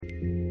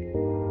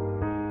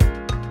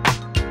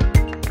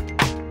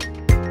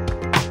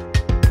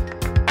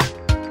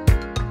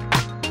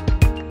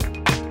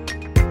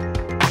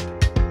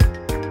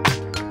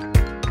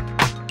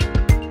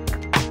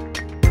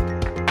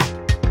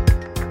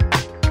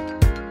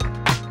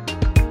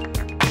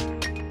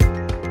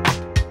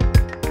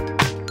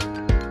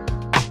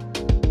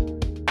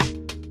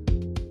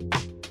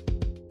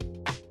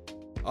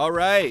All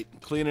right,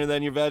 Cleaner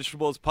Than Your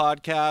Vegetables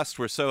podcast.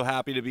 We're so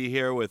happy to be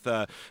here with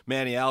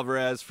Manny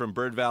Alvarez from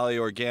Bird Valley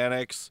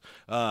Organics.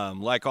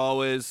 Like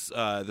always,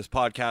 this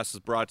podcast is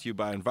brought to you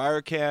by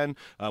EnviroCan.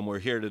 We're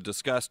here to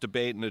discuss,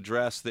 debate, and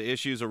address the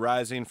issues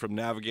arising from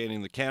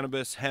navigating the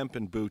cannabis, hemp,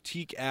 and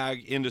boutique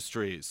ag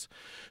industries.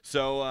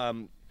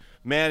 So,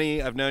 Manny,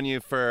 I've known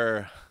you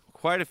for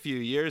quite a few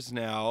years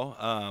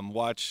now.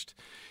 Watched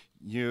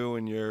you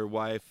and your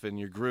wife and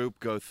your group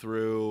go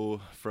through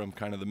from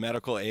kind of the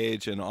medical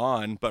age and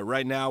on, but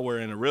right now we're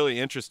in a really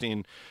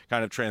interesting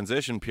kind of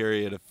transition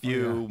period, a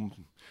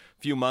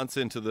few months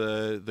into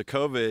the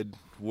COVID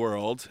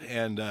world,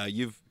 and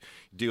you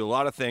do a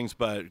lot of things,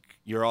 but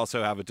you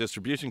also have a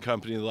distribution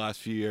company the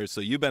last few years,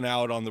 so you've been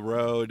out on the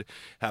road,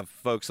 have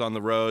folks on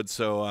the road.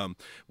 So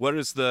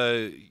what's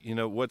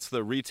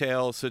the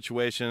retail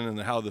situation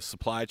and how the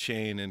supply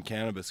chain in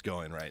cannabis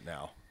going right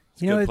now?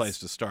 It's a good place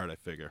to start, I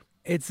figure.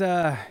 It's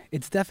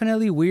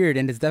definitely weird,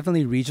 and it's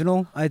definitely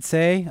regional, I'd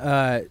say.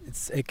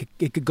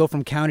 It could go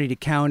from county to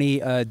county,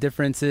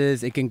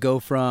 differences. It can go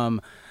from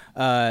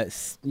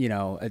as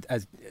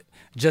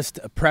just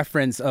a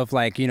preference of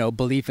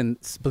belief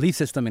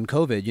system in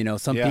COVID.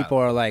 Some people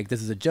are like,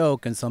 this is a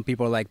joke, and some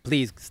people are like,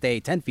 please stay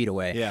 10 feet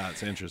away. Yeah,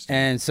 it's interesting.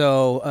 And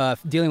so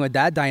dealing with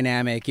that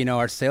dynamic,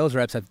 our sales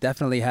reps have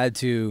definitely had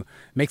to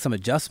make some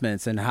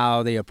adjustments in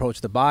how they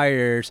approach the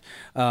buyers.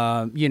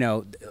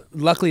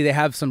 Luckily they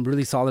have some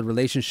really solid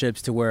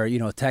relationships to where,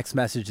 text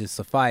messages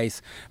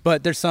suffice,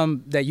 but there's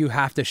some that you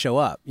have to show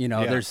up.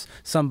 There's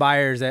some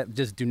buyers that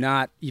just do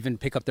not even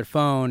pick up their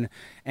phone.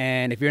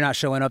 And if you're not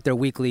showing up there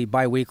weekly,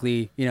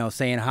 bi-weekly,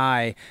 saying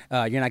hi,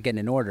 you're not getting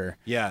an order.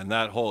 Yeah, and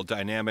that whole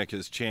dynamic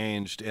has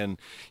changed. And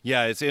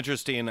yeah, it's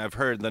interesting. I've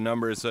heard the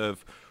numbers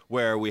of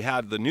where we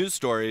had the news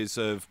stories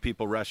of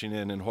people rushing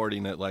in and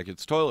hoarding it like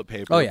it's toilet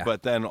paper. Oh, yeah.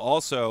 But then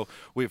also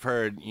we've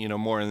heard,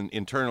 more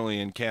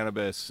internally in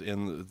cannabis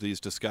in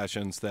these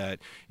discussions that,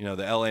 the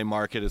LA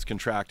market has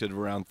contracted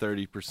around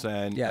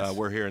 30%. Yes.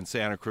 We're here in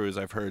Santa Cruz.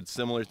 I've heard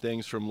similar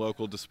things from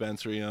local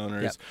dispensary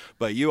owners. Yep.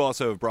 But you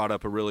also have brought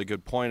up a really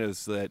good point,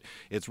 is that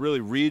it's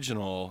really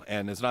regional,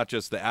 and it's not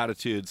just the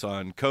attitudes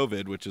on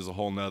COVID, which is a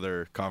whole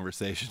nother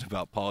conversation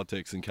about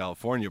politics in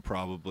California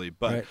probably,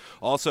 but right.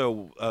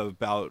 Also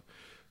about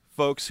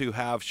folks who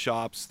have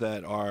shops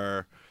that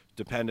are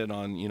dependent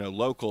on,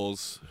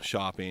 locals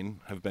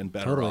shopping have been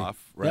better Totally.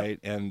 off, right?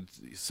 Yep. And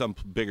some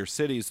bigger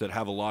cities that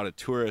have a lot of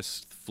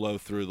tourists flow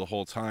through the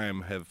whole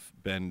time have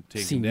been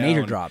taken Seen down.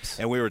 major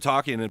drops. And we were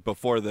talking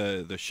before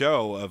the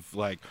show of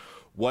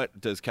what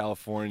does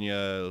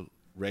California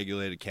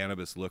regulated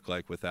cannabis look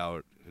like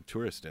without a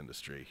tourist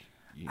industry?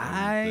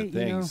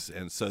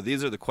 And so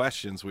these are the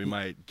questions we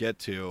might get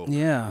to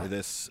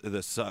this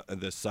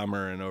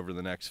summer and over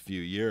the next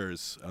few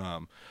years.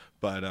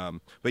 But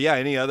yeah,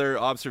 any other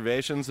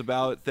observations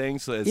about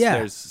things?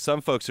 There's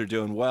some folks are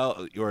doing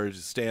well or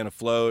staying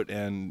afloat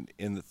and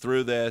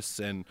through this,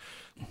 and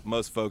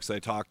most folks I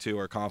talk to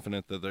are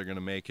confident that they're going to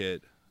make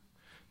it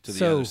to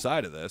the other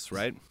side of this,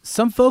 right?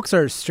 Some folks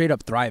are straight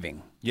up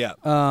thriving. Yeah.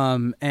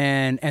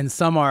 And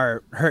some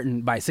are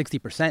hurting by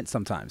 60%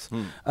 sometimes.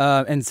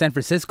 In San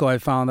Francisco, I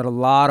found that a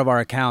lot of our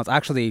accounts,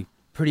 actually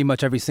pretty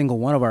much every single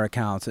one of our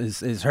accounts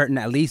is hurting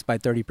at least by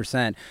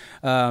 30%.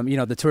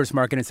 The tourist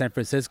market in San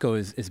Francisco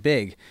is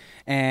big.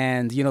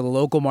 And, the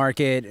local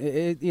market,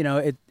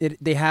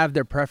 they have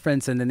their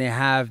preference, and then they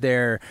have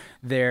their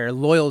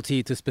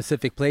loyalty to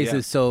specific places.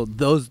 Yeah. So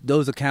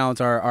those accounts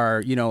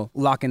are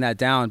locking that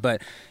down.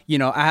 But,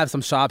 I have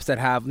some shops that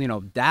have,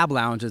 dab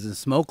lounges and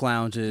smoke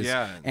lounges.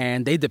 Yeah.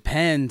 And they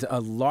depend a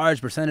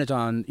large percentage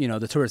on,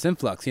 the tourist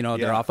influx.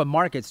 They're off of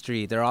Market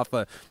Street. They're off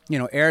of,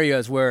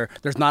 areas where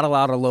there's not a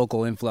lot of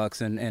local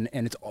influx, and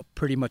it's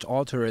pretty much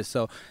all tourists.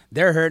 So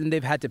they're hurting.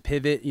 They've had to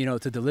pivot,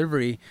 to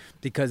delivery,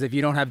 because if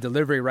you don't have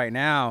delivery right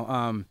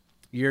now,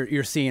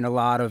 you're seeing a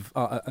lot of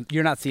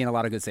you're not seeing a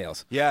lot of good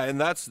sales. Yeah, and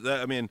that's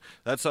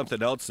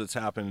something else that's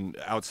happened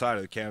outside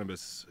of the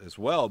cannabis as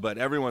well. But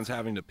everyone's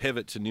having to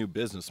pivot to new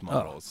business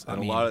models,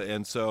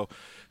 and so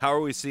how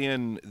are we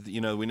seeing?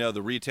 We know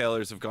the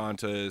retailers have gone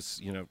to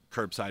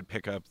curbside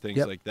pickup,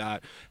 things like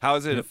that. How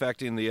is it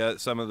affecting the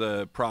some of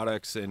the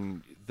products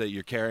that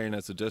you're carrying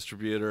as a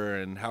distributor,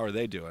 and how are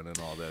they doing in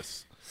all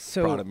this?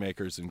 So, product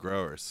makers and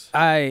growers.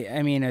 I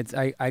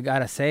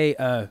gotta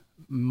say,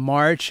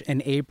 March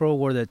and April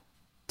were the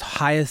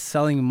highest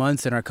selling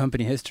months in our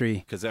company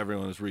history. Because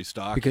everyone was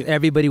restocking. Because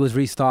everybody was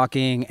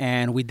restocking,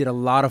 and we did a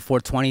lot of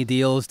 420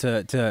 deals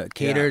to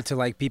cater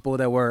to people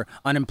that were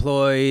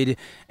unemployed,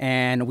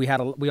 and we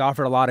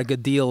offered a lot of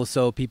good deals,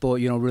 so people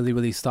really,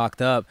 really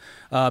stocked up.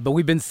 But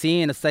we've been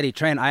seeing a steady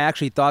trend. I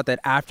actually thought that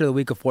after the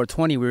week of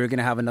 420 we were going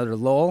to have another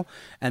lull,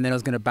 and then it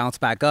was going to bounce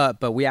back up,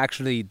 but we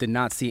actually did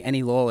not see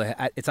any lull.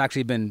 It's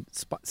actually been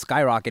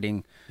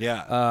skyrocketing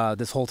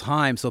this whole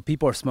time, so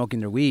people are smoking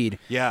their weed.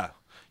 Yeah,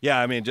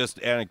 just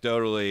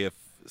anecdotally,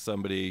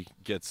 somebody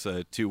gets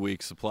a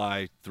 2-week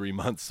supply,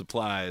 3-month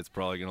supply, it's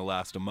probably going to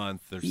last a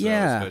month or so,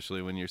 Yeah.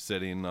 especially when you're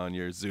sitting on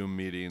your Zoom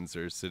meetings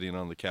or sitting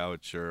on the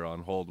couch or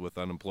on hold with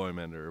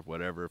unemployment or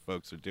whatever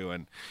folks are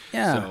doing.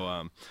 Yeah.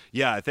 So,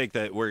 yeah, I think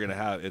that we're going to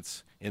have,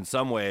 it's in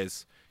some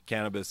ways,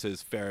 cannabis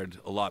has fared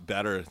a lot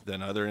better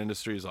than other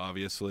industries,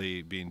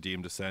 obviously being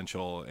deemed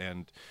essential,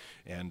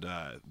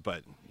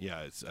 but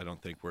yeah, I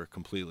don't think we're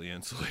completely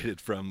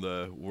insulated from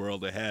the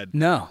world ahead.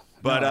 No.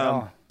 But not at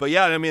all. but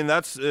yeah, I mean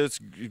it's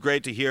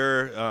great to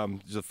hear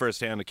the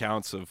firsthand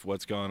accounts of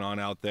what's going on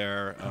out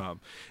there,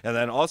 and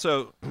then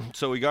also,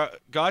 so we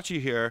got you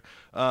here.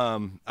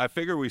 I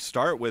figure we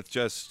start with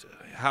just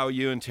how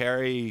you and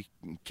Terry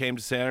came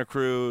to Santa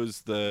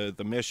Cruz, the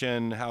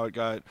mission, how it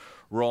got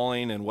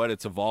rolling, and what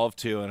it's evolved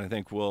to, and I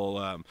think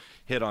we'll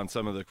hit on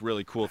some of the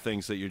really cool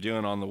things that you're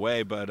doing on the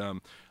way. But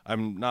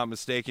I'm not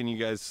mistaken, you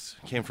guys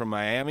came from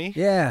Miami,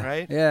 Yeah,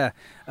 right?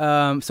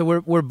 Yeah. So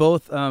we're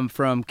both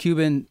from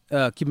Cuban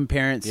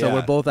parents. So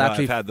we're both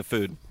actually I've had the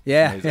food.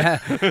 Yeah, Amazing.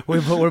 yeah.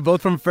 We're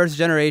both from first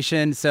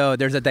generation. So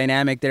there's a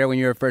dynamic there when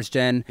you're a first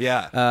gen.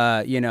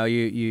 Yeah.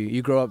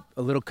 You grow up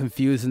a little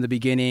confused in the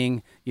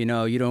beginning. You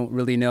don't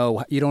really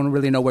know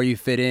where you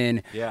fit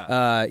in.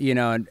 Yeah.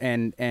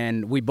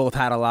 And we both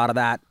had a lot of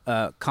that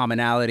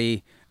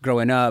commonality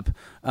growing up.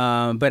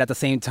 But at the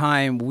same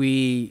time,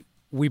 we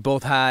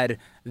both had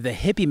the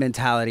hippie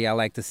mentality, I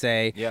like to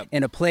say, Yep.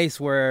 in a place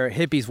where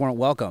hippies weren't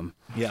welcome.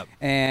 Yep.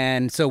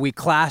 And so we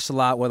clashed a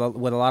lot with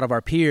a lot of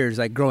our peers,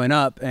 like growing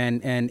up.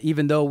 And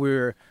even though we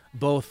were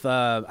both,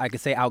 I could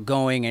say,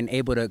 outgoing and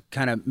able to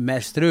kind of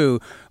mesh through,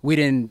 we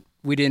didn't,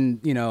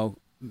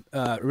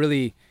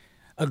 really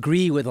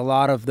agree with a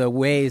lot of the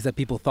ways that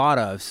people thought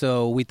of.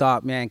 So we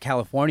thought, man,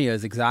 California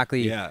is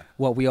exactly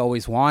what we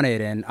always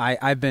wanted. And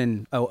I've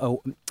been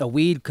a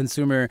weed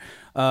consumer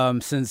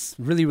since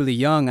really, really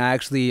young. I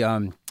actually,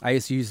 I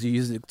used to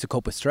use it to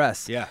cope with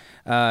stress. Yeah.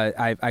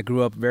 I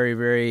grew up very,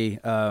 very,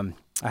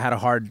 I had a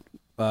hard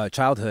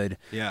childhood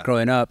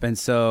growing up. And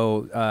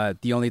so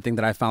the only thing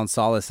that I found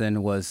solace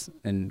in was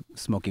in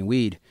smoking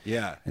weed.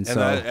 Yeah.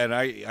 And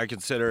I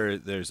consider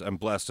I'm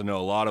blessed to know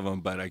a lot of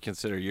them, but I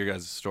consider your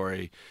guys'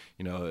 story,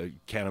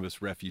 cannabis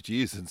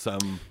refugees in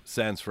some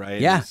sense, right?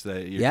 Yeah. It's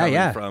that you're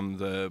coming from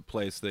the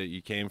place that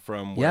you came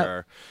from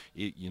where,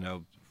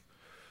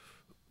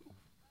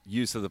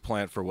 use of the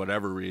plant for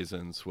whatever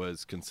reasons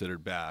was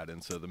considered bad.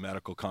 And so the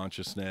medical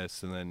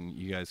consciousness, and then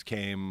you guys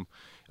came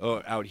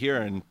out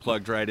here and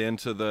plugged right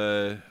into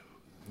the,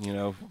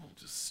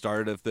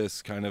 start of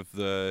this kind of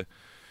the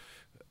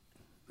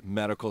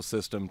medical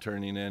system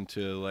turning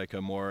into like a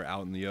more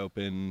out in the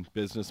open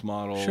business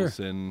models.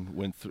 Sure.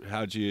 And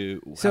how'd you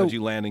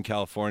land in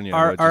California?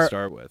 What'd you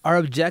start with? Our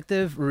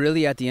objective,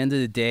 really, at the end of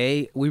the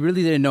day, we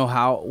really didn't know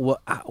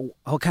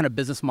what kind of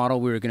business model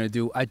we were going to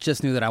do. I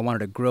just knew that I wanted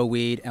to grow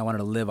weed and I wanted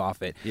to live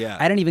off it. Yeah.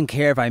 I didn't even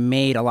care if I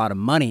made a lot of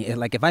money.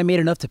 Like if I made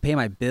enough to pay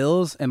my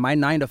bills and my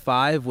 9 to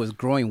 5 was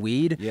growing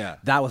weed,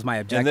 that was my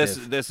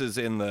objective. And this is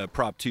in the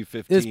Prop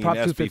 215, this Prop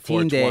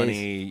 215 SB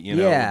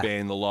 420,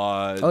 obeying the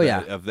law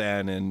of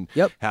then, and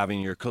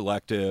having your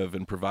collective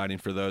and providing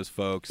for those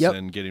folks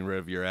and getting rid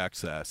of your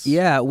excess.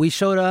 Yeah, we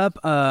showed up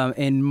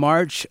in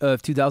March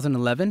of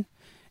 2011,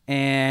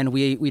 and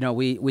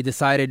we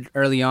decided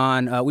early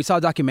on. We saw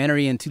a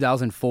documentary in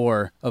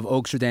 2004 of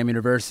Oaksterdam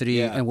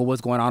University and what was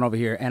going on over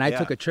here, and I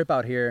took a trip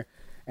out here,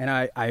 and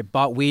I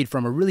bought weed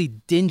from a really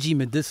dingy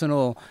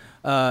medicinal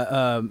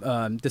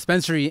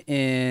dispensary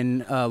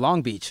in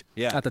Long Beach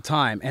at the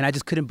time, and I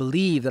just couldn't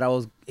believe that I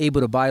was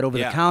able to buy it over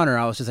the counter.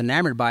 I was just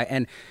enamored by it,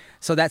 and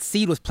so that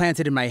seed was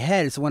planted in my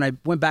head. So when I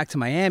went back to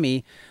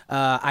Miami,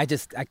 I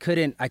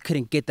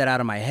couldn't get that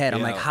out of my head.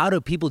 I'm like, how do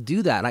people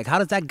do that? Like, how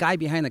does that guy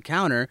behind the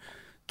counter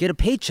get a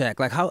paycheck?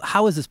 Like,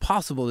 how is this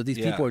possible that these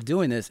people are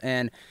doing this?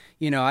 And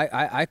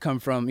I come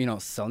from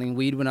selling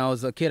weed when I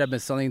was a kid. I've been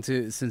selling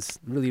since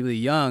really, really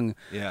young.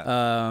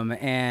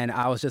 And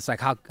I was just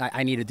like,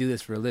 I need to do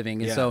this for a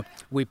living. And so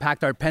we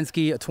packed our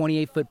Penske, a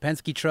 28-foot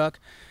Penske truck,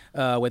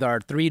 with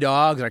our 3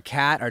 dogs, our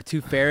cat, our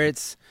 2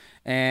 ferrets,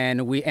 and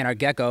our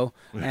gecko,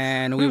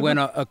 and we went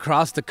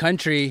across the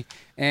country,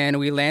 and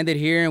we landed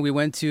here, and we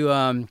went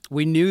to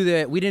we knew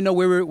that we didn't know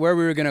where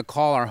we were going to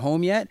call our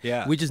home yet.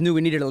 We just knew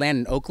we needed to land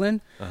in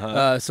Oakland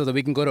so that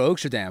we can go to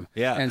Oaksterdam.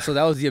 And so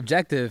that was the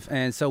objective.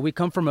 And so we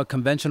come from a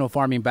conventional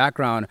farming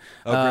background.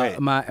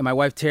 My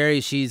wife Terry,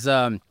 she's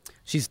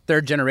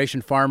 3rd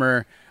generation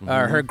farmer.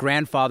 Her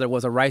grandfather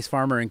was a rice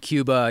farmer in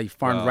Cuba. He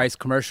farmed rice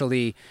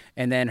commercially,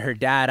 and then her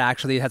dad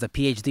actually has a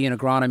PhD in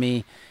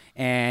agronomy,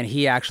 and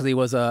he actually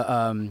was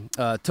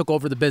took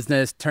over the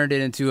business, turned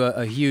it into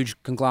a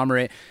huge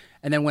conglomerate.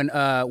 And then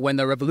when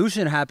the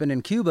revolution happened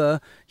in Cuba,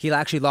 he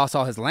actually lost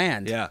all his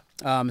land.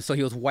 So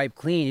he was wiped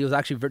clean.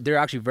 They're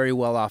actually very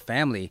well off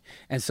family,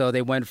 and so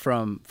they went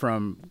from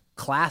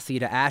classy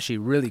to ashy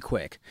really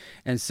quick.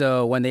 And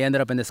so when they ended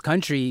up in this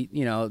country,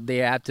 they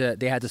had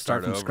to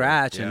start from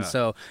scratch. And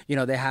so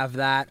they have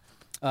that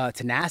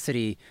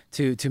tenacity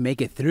to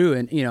make it through,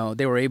 and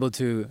they were able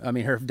to. I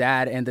mean, her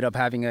dad ended up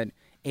having an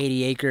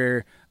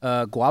 80-acre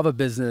guava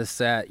business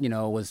that, you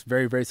know, was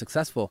very, very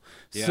successful.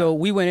 Yeah. So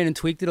we went in and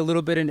tweaked it a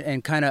little bit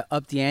and kind of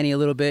upped the ante a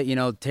little bit. You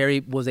know,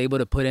 Terry was able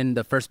to put in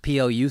the first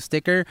PLU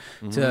sticker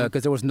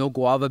because there was no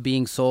guava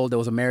being sold that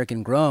was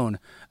American grown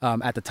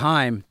at the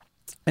time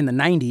in the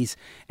 90s.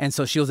 And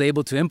so she was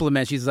able to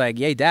implement, she's like,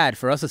 "Yay, Dad,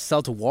 for us to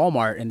sell to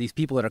Walmart and these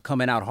people that are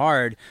coming out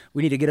hard,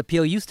 we need to get a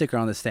PLU sticker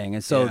on this thing."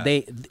 And so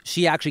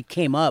she actually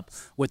came up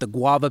with the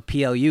guava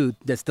PLU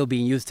that's still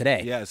being used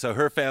today. Yeah, so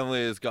her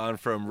family has gone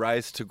from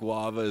rice to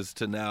guavas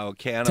to now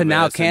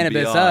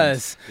cannabis.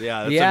 Us.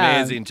 Yeah,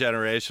 that's amazing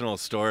generational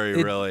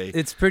story, really.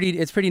 It's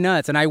pretty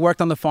nuts. And I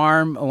worked on the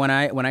farm when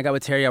I got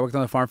with Terry. I worked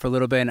on the farm for a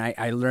little bit, and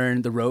I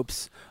learned the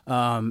ropes.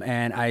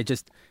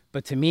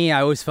 But to me,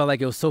 I always felt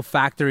like it was so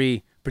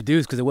factory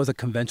produced because it was a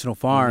conventional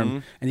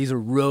farm, and these are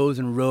rows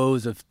and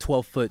rows of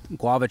 12-foot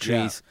guava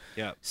trees.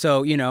 Yeah.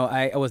 So, you know,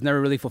 I was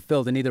never really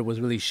fulfilled, and neither was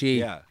really she.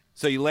 Yeah.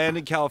 So you land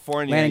in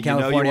California, you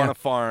know you want to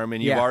farm,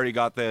 and you've already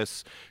got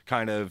this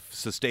kind of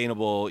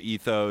sustainable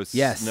ethos.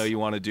 Yes. You know you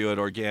want to do it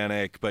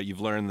organic, but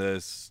you've learned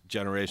this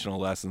generational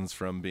lessons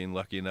from being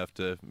lucky enough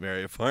to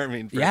marry a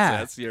farming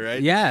princess. You're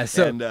right. Yeah.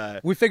 So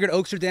and, we figured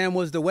Oaksterdam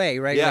was the way,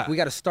 right? Yeah. Like, we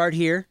got to start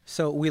here.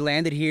 So we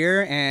landed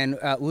here, and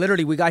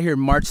literally we got here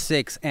March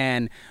 6th,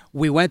 and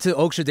we went to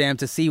Oaksterdam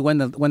to see when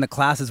the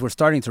classes were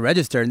starting to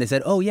register, and they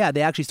said, "Oh yeah,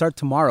 they actually start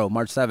tomorrow,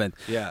 March 7th."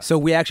 Yeah. So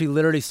we actually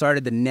literally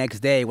started the next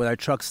day with our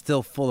truck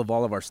still full of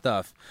all of our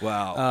stuff.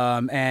 Wow.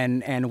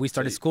 And we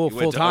started school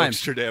full time. Went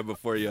to Oaksterdam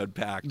before you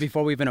unpacked.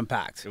 Before we even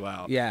unpacked.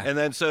 Wow. Yeah. And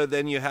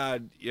then you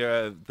had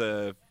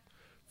the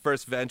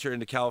first venture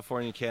into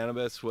California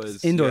cannabis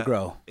was Indoor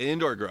grow.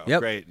 Indoor grow. Yep.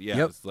 Great. Yeah.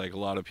 Yep. It's like a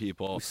lot of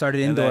people. We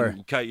started and indoor.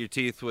 Then cut your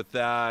teeth with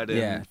that.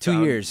 And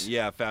 2 years.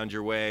 Yeah. Found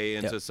your way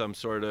into some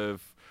sort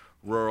of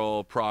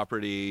rural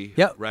property.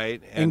 Yep.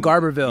 Right. In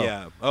Garberville.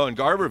 Yeah. Oh, in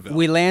Garberville.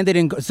 We landed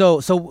in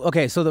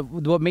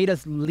what made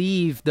us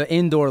leave the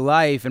indoor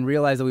life and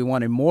realize that we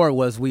wanted more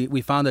was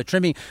we found a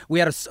trimming. We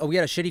had a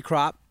shitty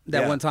crop.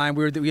 That one time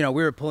we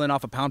were pulling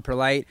off a pound per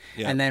light,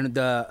 and then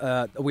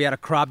we had a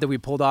crop that we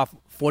pulled off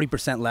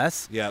 40%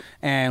 less. Yep.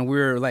 And we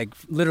were like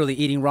literally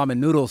eating ramen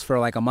noodles for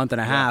like a month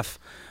and a half.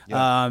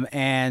 Yeah.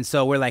 And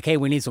so we're like, hey,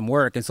 we need some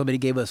work. And somebody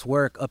gave us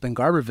work up in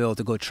Garberville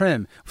to go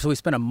trim. So we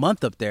spent a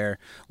month up there,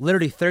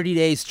 literally 30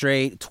 days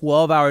straight,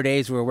 12-hour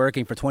days. We were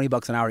working for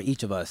 $20 an hour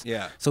each of us.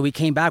 Yeah. So we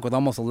came back with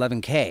almost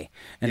 $11K,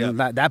 and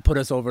that put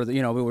us over.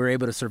 We were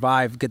able to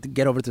survive,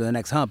 get over to the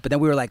next hump. But then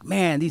we were like,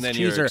 man, these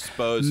trees are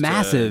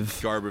massive.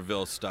 To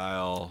Garberville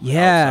style.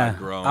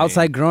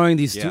 Outside growing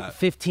these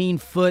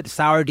 15-foot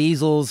sour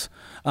diesels.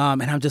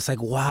 And I'm just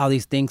like, wow,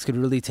 these things could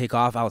really take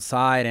off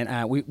outside.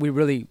 And we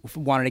really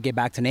wanted to get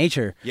back to nature.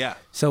 Yeah.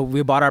 So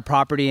we bought our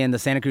property in the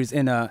Santa Cruz,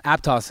 in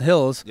Aptos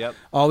Hills. Yep.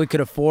 All we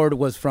could afford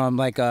was from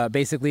like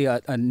basically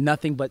a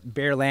nothing but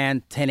bare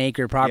land,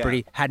 10-acre property.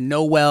 Yeah. Had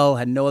no well,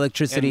 had no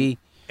electricity.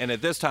 And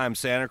at this time,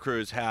 Santa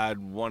Cruz had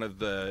one of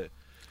the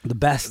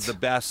best,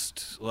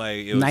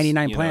 like it was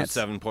 99 plants,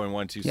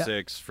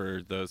 7.126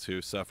 for those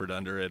who suffered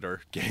under it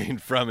or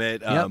gained from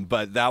it. Yep.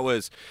 But that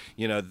was,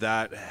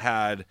 that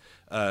had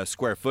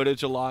square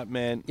footage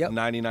allotment,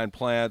 99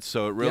 plants.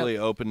 So it really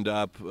opened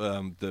up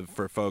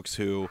for folks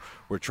who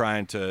were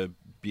trying to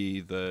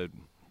be the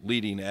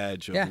leading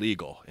edge of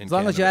legal in as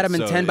long cannabis. as you had them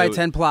in 10 by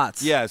 10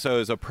 plots. Yeah, so it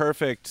was a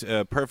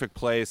perfect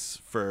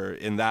place for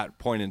in that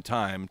point in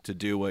time to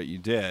do what you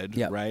did,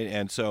 right?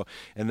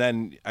 And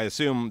then I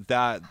assume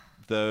that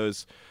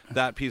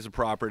that piece of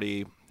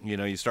property,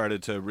 you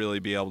started to really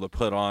be able to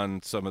put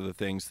on some of the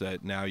things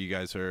that now you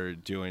guys are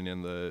doing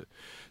in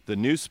the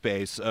new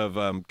space of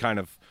kind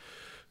of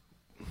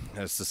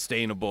a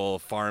sustainable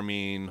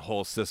farming,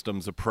 whole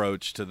systems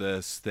approach to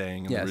this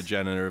thing, and the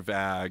regenerative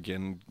ag,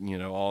 and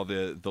all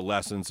the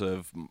lessons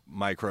of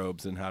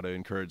microbes and how to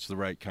encourage the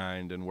right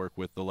kind and work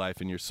with the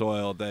life in your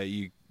soil, that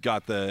you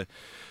got the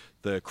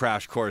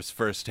crash course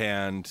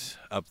firsthand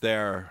up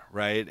there,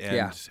 right?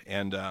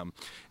 And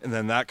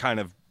then that kind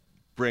of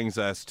brings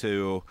us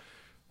to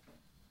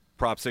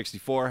Prop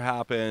 64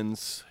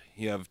 happens.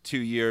 You have 2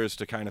 years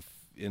to kind of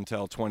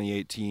until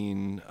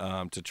 2018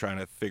 to try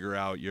to figure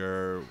out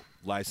your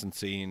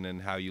licensing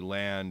and how you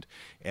land.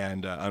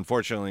 And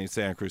unfortunately,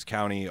 Santa Cruz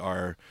County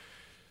are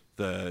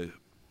the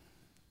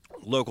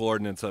local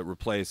ordinance that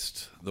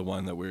replaced the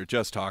one that we were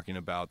just talking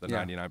about, the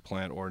 99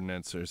 plant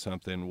ordinance or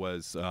something,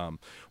 was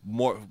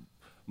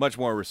much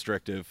more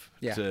restrictive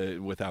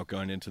without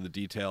going into the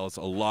details.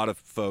 A lot of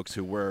folks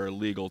who were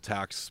legal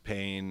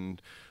tax-paying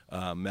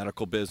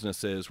medical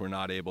businesses were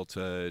not able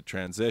to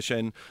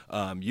transition.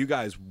 You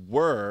guys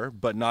were,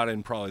 but not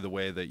in probably the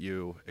way that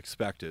you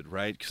expected,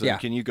 right? So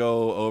can you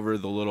go over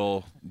the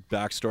little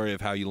backstory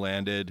of how you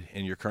landed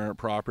in your current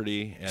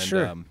property? And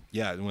sure. And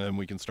then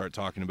we can start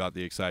talking about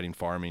the exciting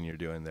farming you're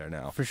doing there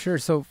now. For sure.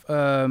 So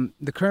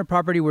the current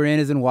property we're in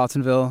is in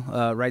Watsonville,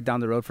 right down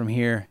the road from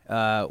here.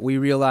 We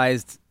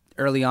realized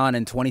early on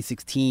in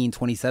 2016,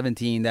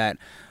 2017 that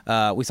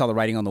we saw the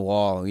writing on the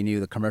wall. We knew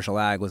the commercial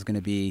ag was going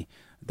to be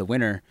the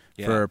winner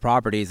Yeah. for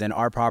properties, and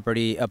our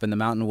property up in the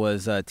mountain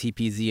was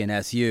TPZ and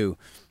SU.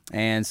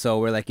 And so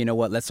we're like, you know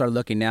what, let's start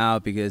looking now,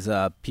 because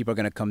people are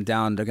going to come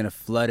down. They're going to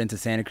flood into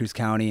Santa Cruz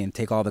County and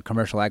take all the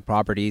commercial ag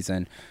properties,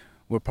 and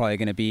we're probably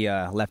going to be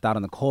left out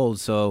in the cold.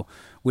 So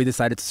we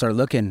decided to start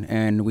looking,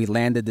 and we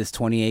landed this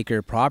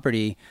 20-acre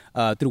property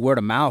through word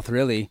of mouth,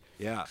 really.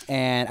 Yeah.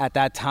 And at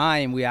that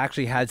time, we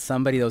actually had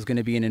somebody that was going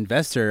to be an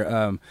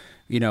investor.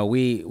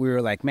 We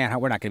were like, man,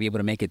 we're not going to be able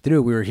to make it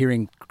through. We were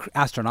hearing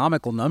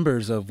astronomical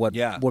numbers of what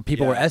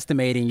people were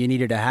estimating you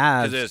needed to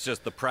have. Because it's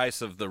just the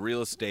price of the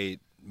real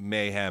estate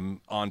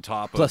mayhem on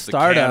top Plus of the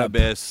startup.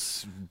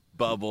 cannabis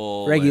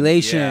bubble,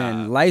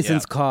 Regulation,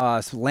 license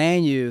costs,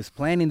 land use,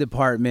 planning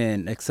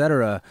department,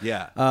 etc.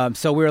 Yeah.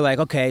 So we were like,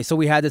 okay. So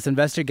we had this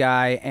investor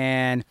guy,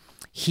 and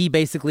he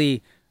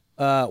basically,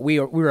 we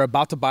were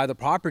about to buy the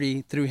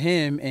property through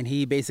him, and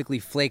he basically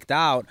flaked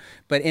out.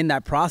 But in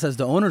that process,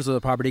 the owners of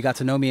the property got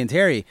to know me and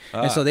Terry,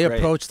 and so they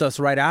approached us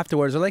right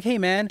afterwards. They're like, "Hey,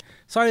 man,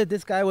 sorry that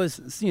this guy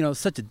was,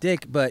 such a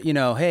dick, but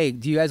hey,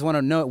 do you guys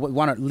want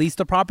to lease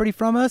the property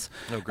from us?"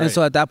 Oh, great. And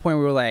so at that point,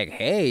 we were like,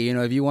 "Hey,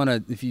 if you want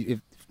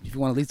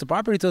to lease the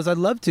property to us, I'd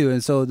love to."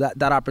 And so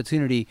that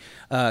opportunity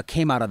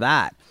came out of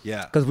that.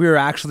 Yeah. Because we were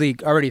actually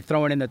already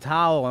throwing in the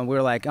towel, and we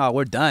were like, oh,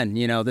 we're done.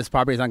 This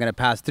property is not going to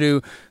pass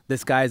through.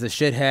 This guy's a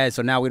shithead.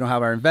 So now we don't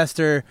have our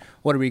investor.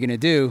 What are we going to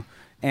do?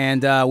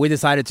 And we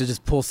decided to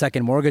just pull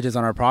second mortgages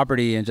on our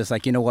property, and just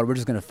like, you know what, we're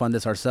just going to fund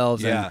this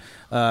ourselves and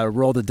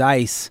roll the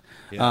dice.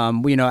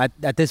 Yeah.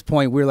 At this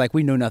point, we're like,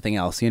 we know nothing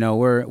else.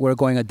 We're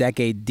going a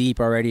decade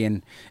deep already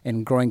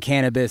in growing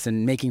cannabis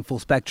and making full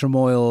spectrum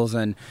oils,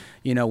 and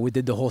we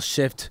did the whole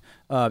shift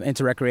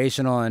into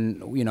recreational,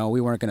 and we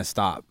weren't going to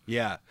stop.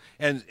 Yeah.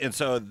 And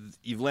so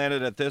you've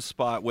landed at this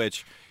spot,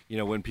 which,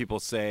 when people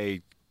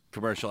say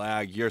commercial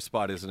ag, your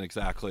spot isn't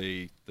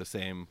exactly the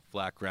same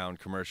flat ground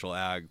commercial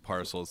ag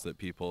parcels that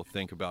people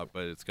think about,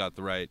 but it's got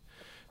the right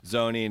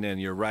zoning, and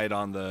you're right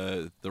on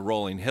the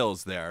rolling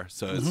hills there.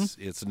 So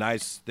it's a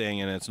nice thing,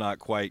 and it's not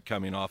quite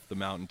coming off the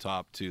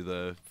mountaintop to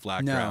the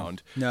flat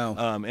ground.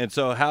 No. And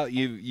so how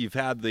you've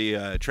had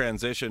the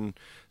transition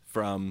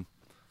from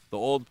the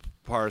old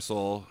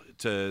parcel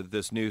to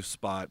this new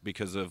spot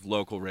because of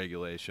local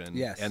regulation.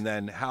 Yes. And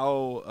then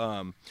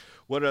how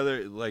what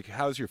other,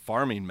 how's your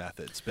farming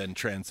methods been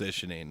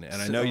transitioning?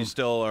 And I know you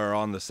still are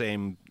on the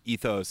same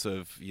ethos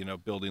of,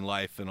 building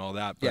life and all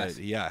that, but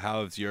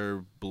how has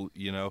your,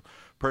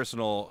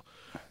 personal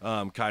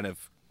kind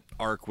of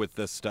arc with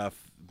this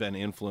stuff been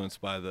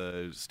influenced by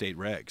the state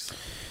regs?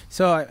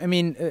 So, I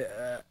mean,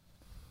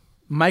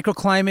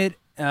 microclimate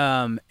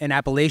in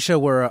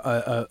Appalachia were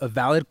a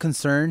valid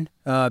concern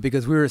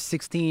because we were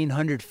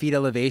 1,600 feet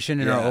elevation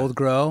in our old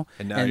grow.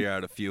 And now you're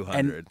at a few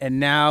hundred. And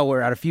now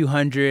we're at a few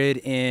hundred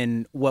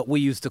in what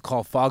we used to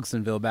call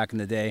Fogsonville back in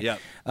the day. Yep.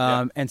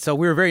 And so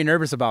we were very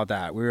nervous about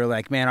that. We were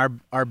like, man,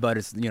 our bud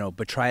is,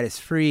 botrytis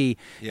free.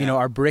 Yeah.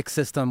 Our brick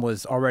system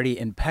was already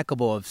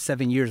impeccable of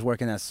 7 years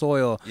working that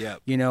soil.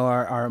 Yep.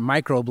 Our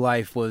microbe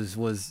life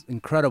was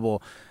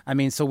incredible. I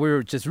mean, so we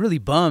were just really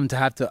bummed to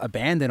have to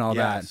abandon all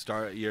that.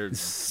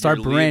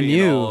 Start brand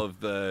new. All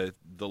of the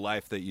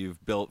life that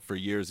you've built for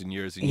years and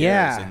years and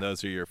years, and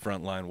those are your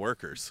frontline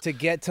workers. To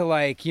get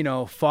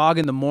to fog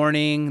in the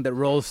morning that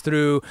rolls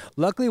through.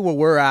 Luckily, where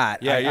we're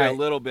at, you're a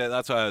little bit.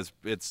 That's why it's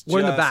we're just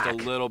in the back. A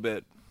little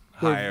bit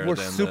higher. We're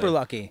than super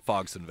lucky.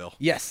 Fogsonville.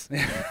 Yes.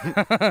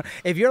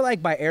 If you're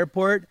by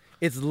airport,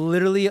 it's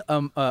literally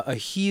a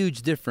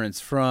huge difference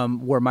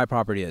from where my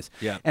property is.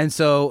 Yeah. And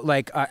so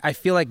I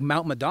feel like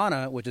Mount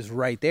Madonna, which is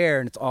right there,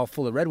 and it's all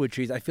full of redwood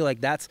trees. I feel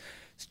like that's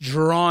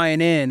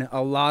drawing in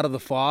a lot of the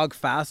fog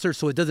faster,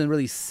 so it doesn't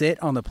really sit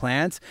on the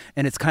plants,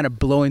 and it's kind of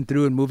blowing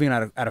through and moving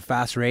at a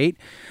fast rate.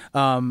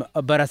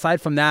 But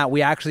aside from that,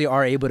 we actually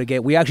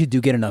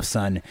do get enough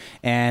sun,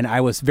 and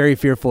I was very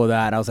fearful of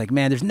that. I was like,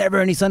 man, there's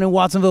never any sun in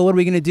Watsonville. What are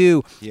we gonna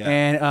do? Yeah.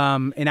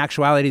 And in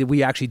actuality,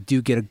 we actually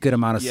do get a good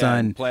amount of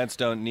sun. Plants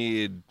don't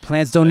need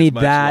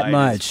that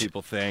much as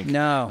people think.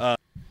 No.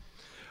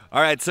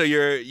 All right, so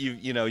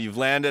you've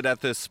landed at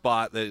this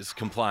spot that is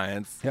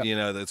compliant,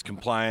 Yep. that's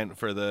compliant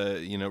for the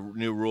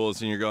new rules,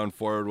 and you're going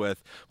forward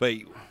with. But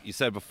you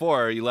said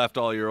before you left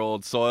all your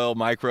old soil,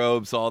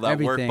 microbes, all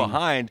that work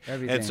behind.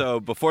 Everything. And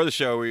so before the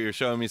show, where you're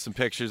showing me some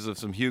pictures of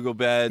some Hugo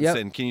beds, Yep.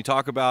 and can you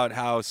talk about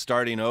how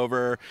starting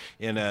over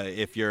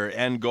if your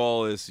end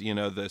goal is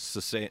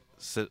the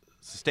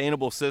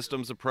sustainable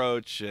systems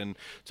approach, and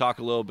talk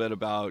a little bit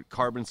about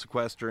carbon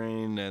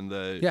sequestering and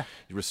the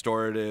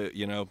restorative,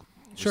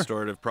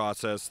 restorative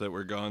process that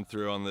we're going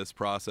through on this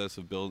process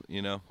of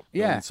building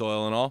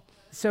soil and all.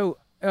 So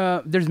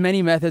there's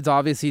many methods,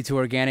 obviously, to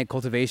organic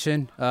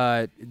cultivation.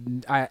 I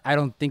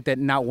don't think that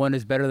not one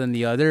is better than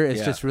the other.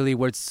 It's just really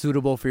what's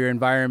suitable for your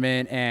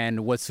environment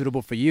and what's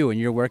suitable for you and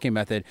your working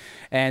method.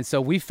 And so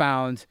we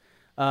found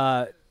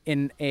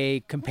in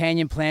a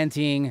companion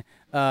planting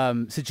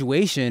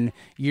situation,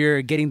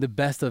 you're getting the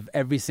best of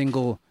every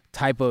single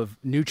type of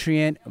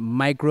nutrient,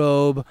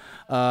 microbe.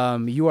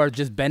 You are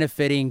just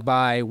benefiting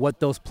by what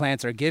those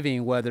plants are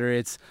giving, whether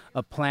it's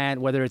a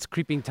plant, whether it's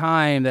creeping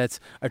thyme that's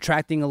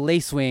attracting a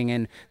lacewing,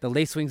 and the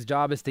lacewing's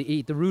job is to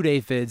eat the root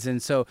aphids.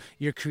 And so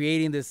you're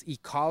creating this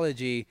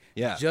ecology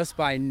just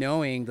by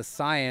knowing the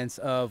science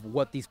of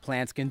what these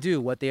plants can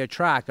do, what they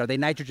attract. Are they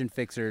nitrogen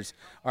fixers?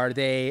 Are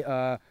they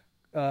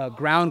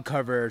ground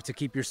cover to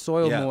keep your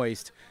soil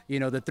moist? You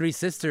know, the Three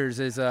Sisters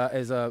is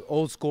a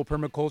old school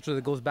permaculture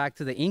that goes back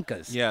to the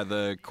Incas. Yeah,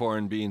 the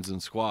corn, beans,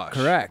 and squash.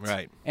 Correct.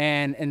 Right.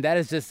 And that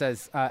is just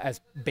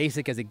as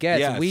basic as it gets.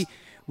 Yes.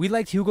 We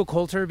liked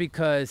hugelkultur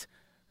because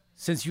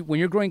when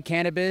you're growing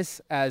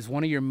cannabis as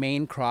one of your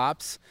main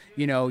crops,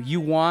 you know, you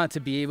want to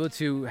be able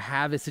to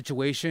have a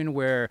situation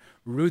where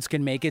roots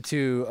can make it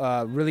to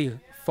really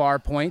far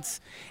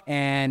points.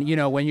 And, you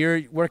know, when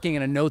you're working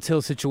in a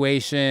no-till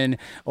situation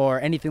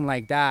or anything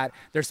like that,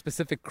 there's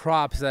specific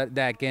crops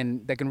that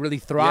can really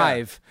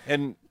thrive.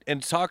 Yeah.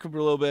 And talk a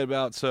little bit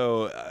about,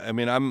 so, I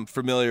mean, I'm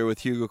familiar with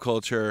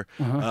hugelkultur,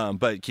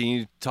 but can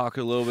you talk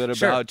a little bit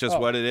about just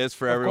what it is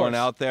for everyone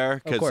out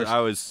there? Because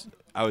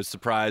I was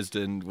surprised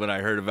when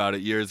I heard about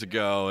it years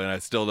ago, and I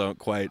still don't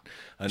quite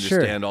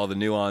understand all the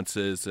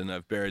nuances, and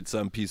I've buried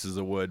some pieces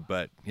of wood,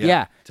 but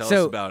tell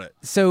us about it.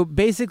 So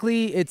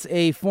basically, it's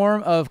a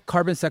form of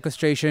carbon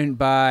sequestration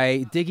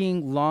by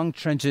digging long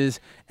trenches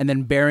and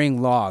then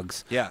burying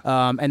logs. Yeah.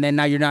 And then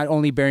now you're not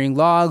only burying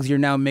logs, you're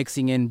now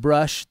mixing in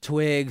brush,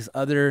 twigs,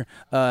 other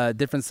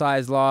different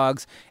size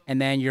logs,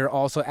 and then you're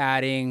also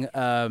adding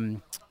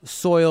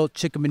soil,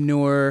 chicken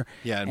manure,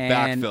 and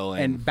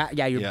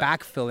backfilling. You're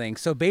backfilling.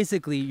 So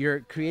basically,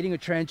 you're creating a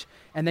trench,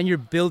 and then you're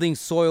building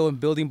soil and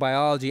building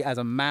biology as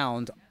a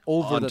mound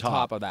over the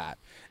top of that.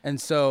 And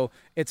so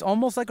it's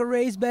almost like a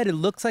raised bed. It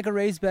looks like a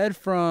raised bed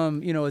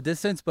from, you know, a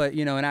distance, but,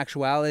 you know, in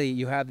actuality,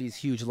 you have these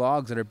huge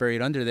logs that are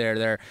buried under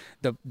there.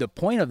 The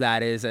point of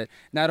that is that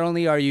not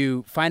only are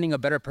you finding a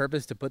better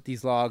purpose to put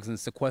these logs and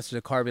sequester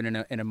the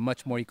carbon in a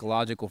much more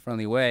ecological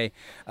friendly way,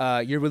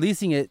 you're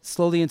releasing it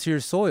slowly into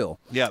your soil.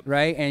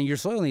 Right? And your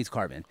soil needs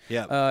carbon.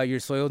 Your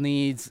soil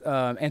needs,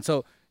 and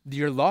so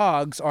your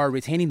logs are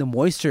retaining the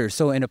moisture.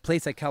 So in a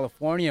place like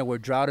California, where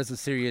drought is a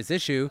serious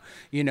issue,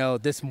 you know,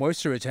 this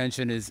moisture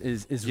retention is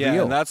real.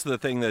 Yeah, and that's the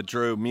thing that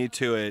drew me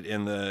to it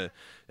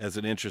as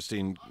an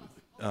interesting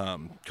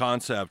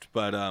concept.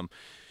 But to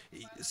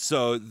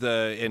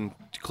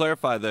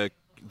clarify,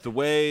 the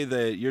way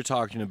that you're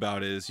talking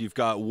about is you've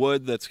got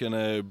wood that's going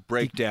to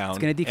break down. It's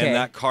going to decay. And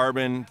that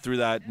carbon, through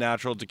that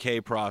natural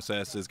decay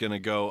process, is going to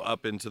go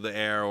up into the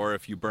air, or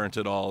if you burnt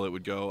it all, it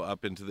would go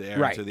up into the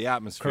air, into the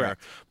atmosphere.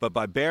 Correct. But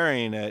by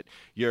burying it,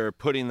 you're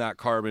putting that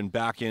carbon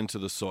back into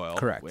the soil.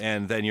 Correct.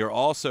 And then you're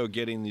also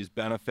getting these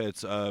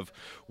benefits of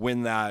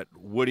when that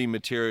woody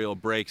material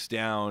breaks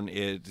down,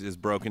 it is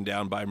broken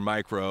down by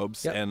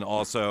microbes and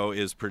also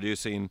is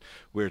producing,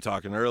 we were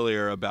talking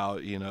earlier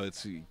about, you know,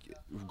 it's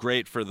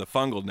great for the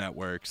fungal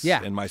networks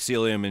and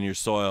mycelium in your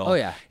soil.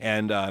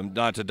 And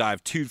not to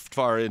dive too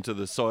far into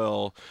the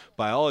soil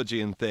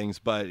biology and things,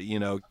 but, you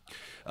know,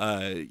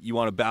 you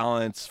want a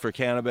balance for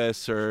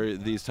cannabis or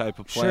these type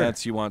of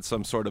plants. You want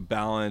some sort of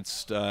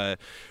balanced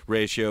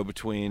ratio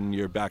between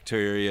your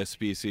bacteria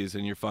species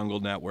and your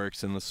fungal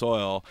networks in the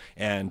soil.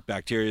 And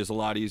bacteria is a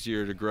lot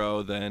easier to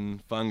grow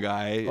than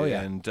fungi.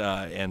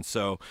 And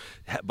so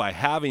by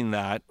having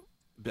that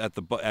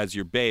as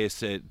your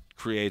base, it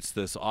creates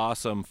this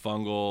awesome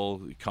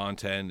fungal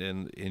content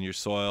in your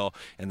soil,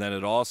 and then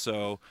it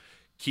also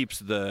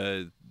keeps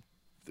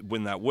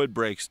when that wood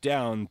breaks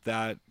down,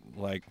 that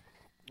like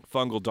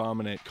fungal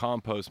dominant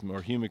compost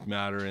or humic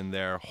matter in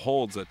there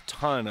holds a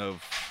ton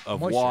of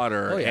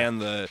water,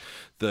 and the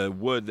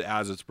wood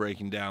as it's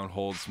breaking down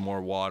holds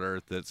more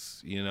water.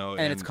 That's, you know,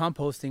 and it's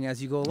composting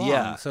as you go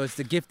along. So it's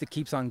the gift that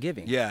keeps on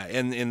giving.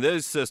 And in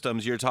those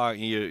systems, you're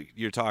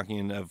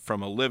talking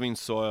from a living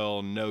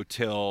soil,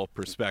 no-till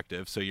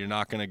perspective. So you're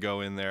not going to go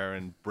in there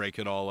and break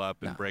it all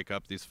up and break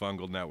up these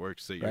fungal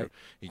networks that you're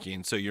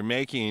making. So you're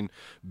making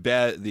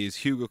these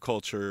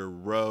hugelkultur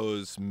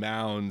rows,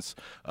 mounds,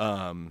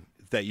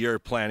 that you're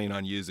planning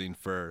on using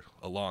for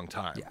a long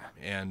time.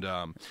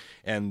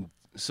 And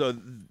so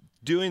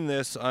doing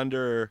this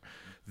under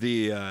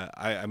the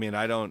I mean,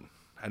 I don't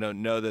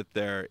know that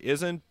there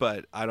isn't,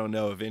 but I don't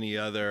know of any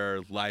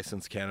other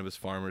licensed cannabis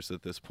farmers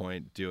at this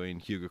point doing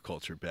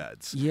hugelkultur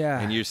beds.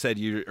 And you said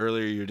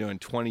earlier you're doing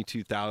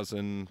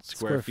 22,000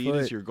 square feet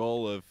is your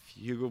goal of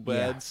hugel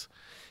beds.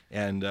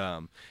 And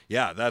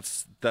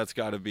that's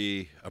got to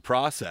be a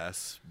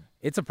process.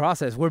 It's a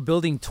process. We're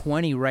building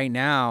 20 right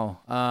now,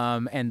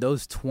 and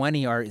those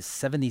 20 are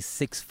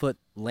 76-foot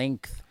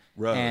length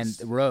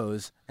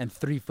rows and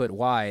 3 foot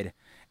wide.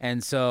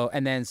 And so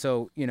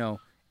you know,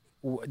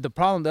 the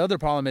other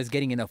problem is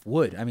getting enough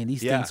wood. I mean,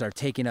 these Yeah. things are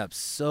taking up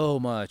so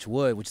much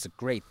wood, which is a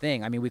great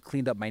thing. I mean, we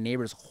cleaned up my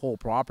neighbor's whole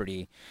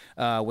property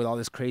with all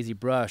this crazy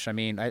brush. I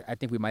mean, I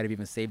think we might have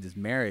even saved his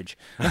marriage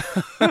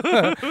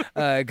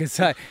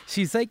because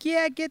she's like,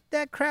 yeah, get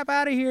that crap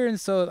out of here. And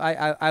so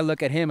I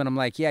look at him and I'm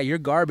like, yeah, your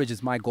garbage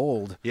is my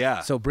gold.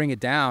 Yeah. So bring it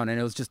down. And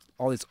it was just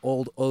all this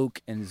old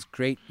oak and this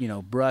great,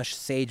 brush,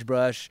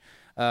 sagebrush.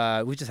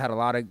 We just had a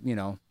lot of,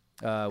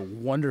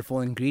 wonderful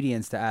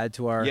ingredients to add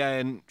to our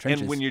and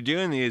trenches. when you're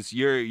doing these,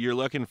 you're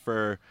looking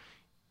for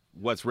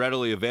what's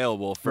readily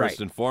available first Right.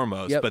 and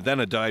foremost. Yep. But then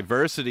a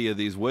diversity of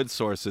these wood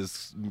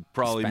sources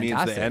probably means the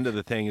fantastic. end of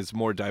the thing is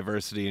more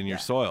diversity in your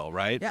soil,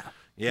 right?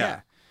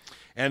 Yeah.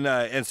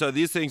 And so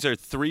these things are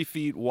 3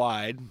 feet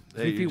wide.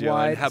 that 3 you're feet doing.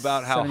 wide, How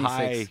about how 76.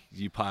 high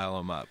you pile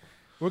them up?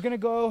 We're gonna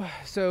go.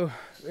 So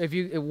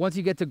once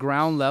you get to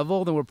ground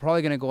level, then we're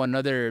probably gonna go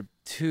another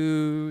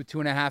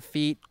 2.5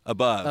 feet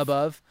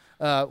above.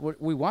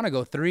 We want to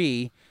go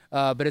 3,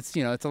 but it's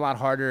it's a lot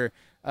harder.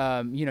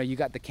 You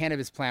got the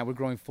cannabis plant. We're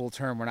growing full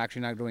term. We're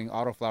actually not growing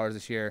autoflowers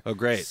this year. Oh,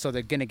 great. So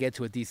they're gonna get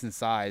to a decent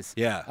size.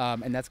 Yeah.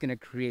 And that's gonna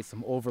create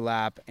some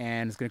overlap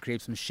and it's gonna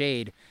create some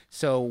shade.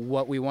 So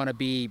what we want to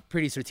be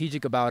pretty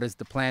strategic about is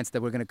the plants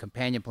that we're gonna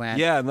companion plant.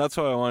 Yeah, and that's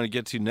what I want to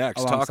get to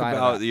next. Talk Alongside of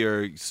about that.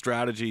 your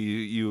strategy.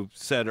 You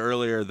said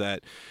earlier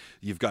that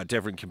you've got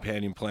different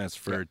companion plants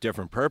for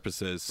different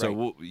purposes.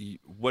 So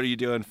what are you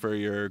doing for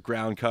your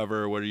ground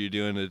cover? What are you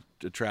doing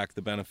to attract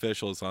the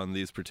beneficials on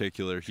these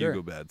particular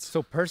Hugo beds?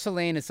 So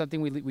purslane is something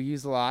we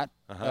use a lot.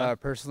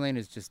 Purslane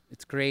is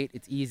it's great.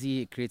 It's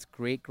easy. It creates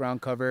great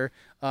ground cover.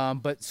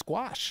 But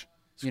squash.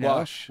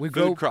 Squash, we food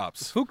grow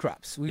crops. Food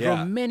crops. We Yeah.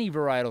 grow many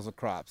varietals of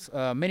crops,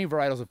 many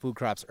varietals of food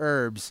crops,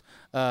 herbs,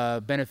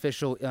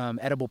 beneficial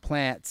edible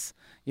plants.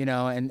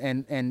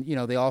 And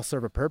they all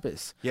serve a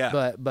purpose. Yeah.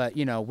 But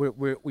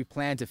we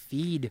plan to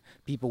feed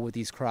people with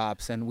these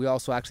crops, and we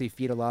also actually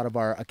feed a lot of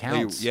our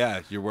accounts.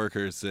 Your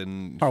workers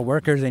and Our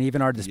workers and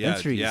even our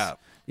dispensaries. yeah.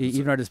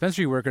 Even our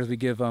dispensary workers, we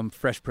give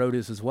fresh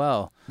produce as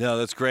well. No,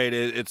 that's great.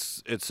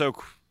 It's so.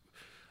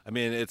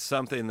 It's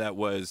something that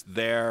was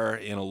there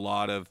in a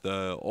lot of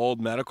the old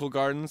medical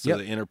gardens, so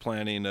the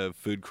interplanting of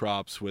food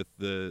crops with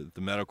the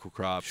medical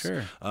crops.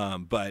 Sure.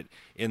 But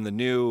in the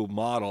new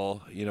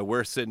model,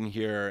 we're sitting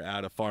here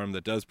at a farm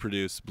that does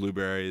produce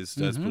blueberries,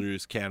 does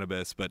produce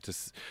cannabis, but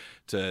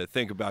to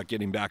think about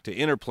getting back to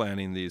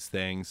interplanting these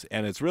things,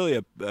 and it's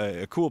really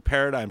a cool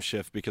paradigm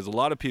shift because a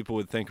lot of people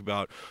would think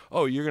about,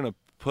 oh, you're going to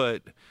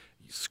put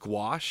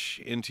squash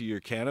into your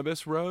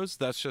cannabis rows,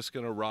 that's just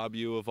going to rob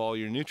you of all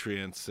your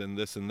nutrients and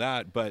this and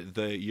that. But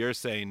you're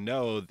saying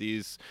no,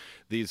 these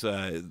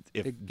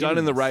if done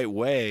in the right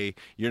way,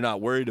 you're not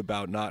worried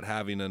about not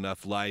having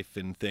enough life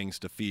and things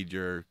to feed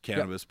your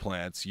cannabis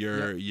plants.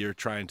 You're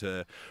trying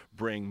to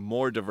bring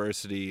more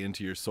diversity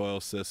into your soil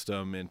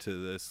system, into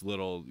this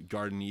little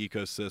garden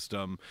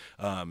ecosystem,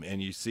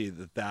 and you see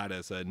that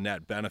as a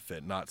net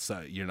benefit.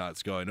 You're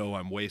not going, oh,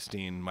 I'm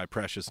wasting my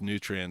precious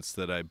nutrients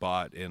that I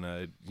bought in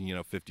a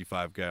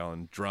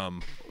 55-gallon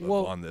drum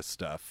on this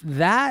stuff.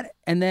 That,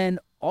 and then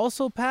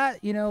also, Pat,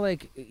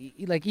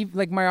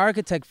 like my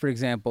architect, for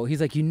example,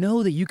 he's like,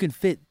 that you can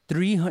fit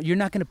 300. You're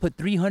not going to put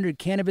 300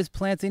 cannabis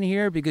plants in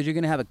here because you're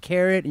going to have a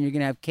carrot and you're going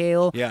to have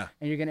kale. Yeah.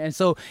 And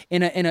so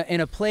in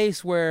a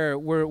place where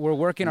we're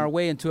working our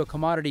way into a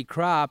commodity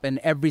crop and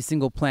every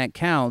single plant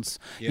counts.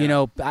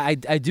 Yeah. I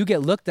do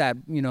get looked at.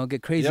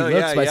 Get crazy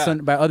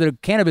looks by other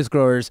cannabis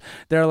growers.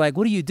 They're like,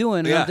 "What are you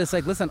doing?" And I'm just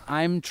like, "Listen,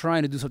 I'm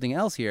trying to do something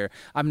else here.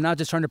 I'm not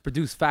just trying to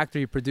produce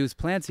factory produced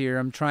plants here.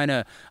 I'm trying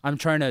to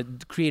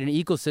create an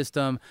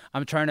ecosystem.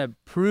 I'm trying to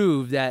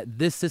prove that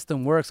this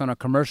system works on a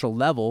commercial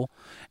level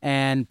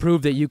and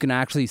prove that you can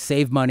actually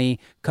save money,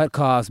 cut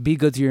costs, be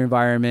good to your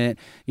environment,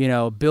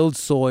 build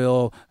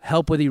soil,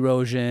 help with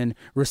erosion,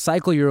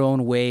 recycle your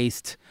own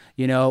waste,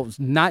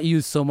 not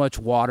use so much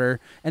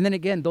water. And then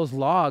again, those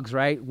logs,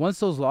 right?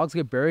 Once those logs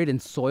get buried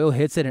and soil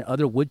hits it and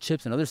other wood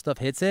chips and other stuff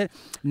hits it,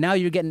 now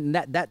you're getting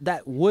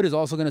that wood is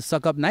also going to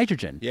suck up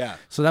nitrogen. Yeah.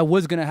 So that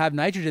wood's going to have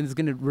nitrogen. It's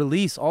going to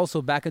release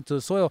also back into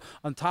the soil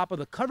on top of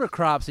the cover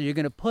crops that you're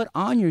going to put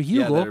on your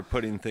Hugo. that are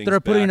putting things that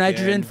are putting back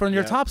nitrogen in. from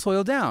your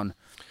topsoil down.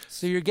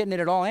 So you're getting it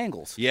at all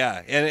angles.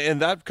 Yeah,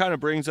 and that kind of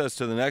brings us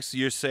to the next.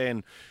 You're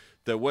saying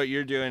that what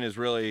you're doing is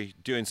really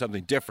doing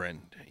something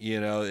different,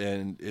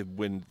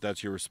 when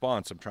that's your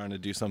response, I'm trying to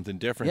do something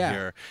different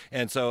here.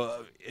 And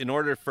so in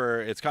order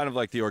it's kind of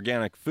like the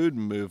organic food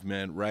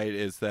movement, right,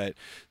 is that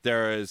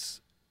there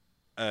is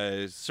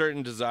a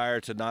certain desire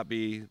to not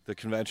be the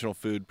conventional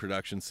food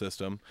production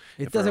system.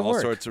 It doesn't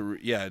work.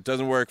 It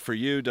doesn't work for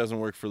you, doesn't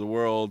work for the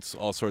world,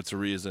 all sorts of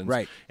reasons.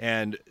 Right.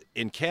 And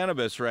in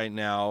cannabis right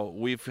now,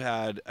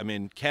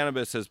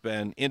 cannabis has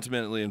been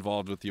intimately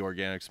involved with the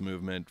organics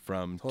movement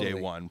from day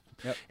one.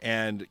 Yep.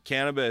 And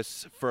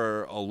cannabis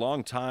for a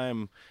long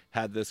time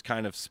had this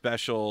kind of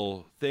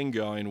special thing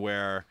going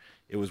where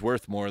it was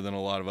worth more than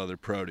a lot of other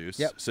produce.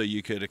 Yep. So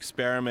you could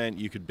experiment,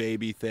 you could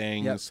baby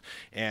things,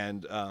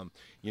 and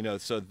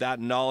so that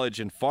knowledge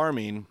in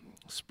farming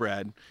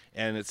spread,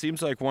 and it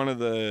seems like one of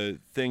the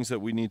things that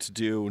we need to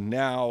do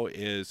now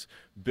is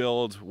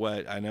build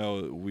what I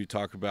know we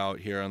talk about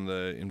here on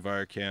the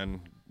EnviroCan,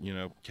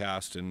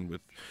 cast and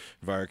with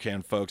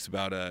EnviroCan folks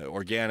about a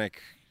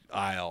organic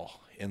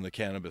aisle in the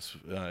cannabis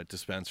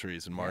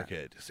dispensaries and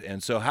markets. Yeah.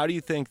 And so how do you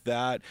think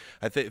that,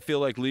 feel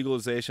like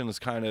legalization is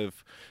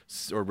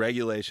or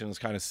regulation is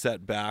kind of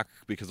set back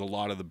because a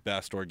lot of the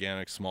best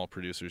organic small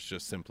producers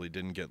just simply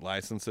didn't get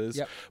licenses.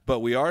 Yep. But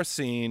we are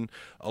seeing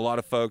a lot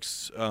of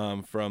folks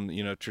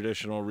from,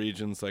 traditional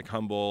regions like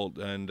Humboldt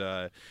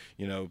and,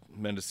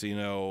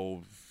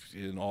 Mendocino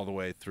and all the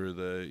way through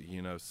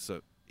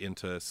the,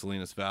 into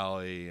Salinas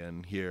Valley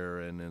and here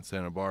and in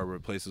Santa Barbara,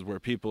 places where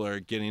people are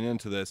getting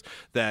into this,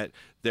 that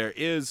there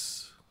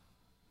is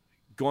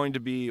going to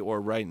be,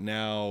 or right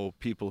now,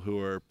 people who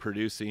are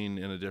producing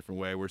in a different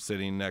way. We're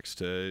sitting next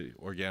to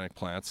organic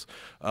plants,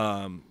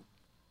 or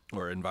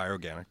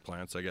enviroorganic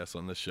plants, I guess,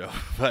 on this show.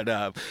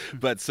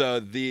 But so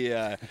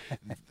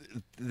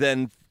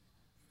then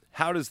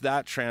how does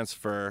that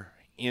transfer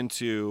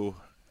into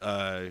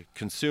a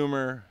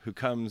consumer who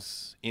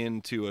comes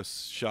into a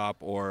shop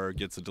or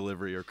gets a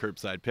delivery or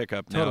curbside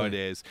pickup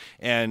nowadays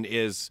and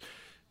is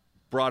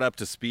brought up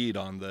to speed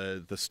on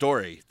the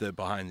story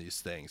behind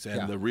these things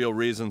and the real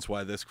reasons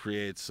why this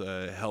creates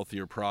a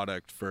healthier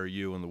product for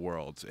you and the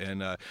world?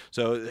 And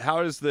so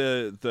how is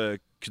the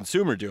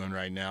consumer doing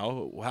right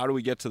now? How do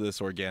we get to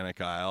this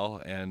organic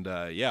aisle? And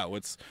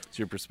what's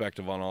your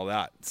perspective on all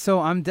that?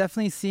 So I'm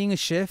definitely seeing a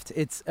shift.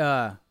 It's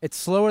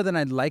slower than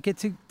I'd like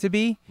it to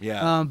be.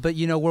 Yeah. But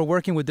we're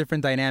working with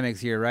different dynamics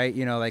here, right?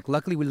 Like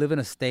luckily we live in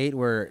a state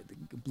where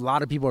a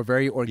lot of people are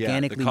very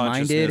organically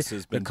minded.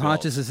 The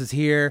consciousness is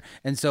here,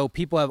 and so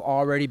people have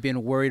already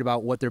been worried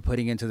about what they're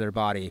putting into their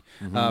body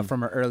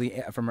from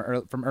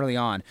early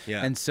on.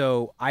 Yeah. And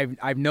so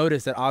I've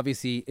noticed that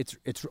obviously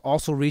it's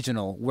also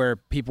regional, where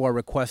people are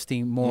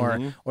requesting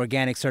more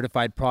organic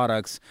certified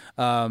products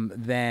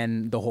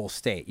than the whole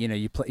state.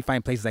 You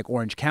find places like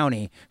Orange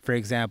County, for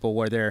example,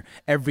 where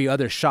every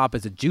other shop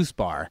is a juice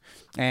bar,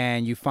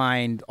 and you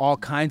find all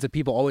kinds of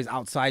people always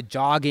outside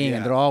jogging,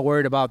 and they're all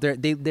worried about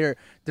they're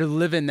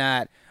living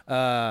that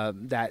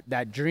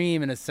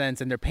dream in a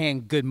sense, and they're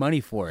paying good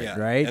money for it,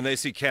 right? And they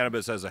see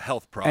cannabis as a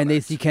health product. And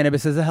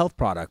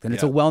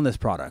it's a wellness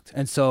product.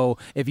 And so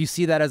if you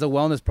see that as a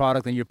wellness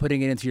product and you're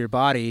putting it into your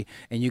body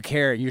and you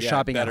care, you're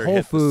shopping at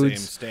Whole Foods. The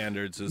same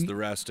standards as the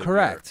rest of your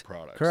products.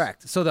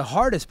 Correct. So the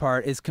hardest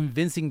part is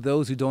convincing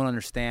those who don't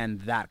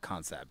understand that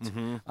concept,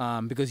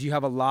 because you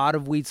have a lot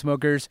of weed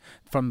smokers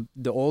from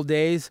the old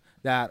days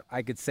that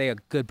I could say a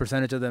good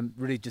percentage of them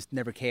really just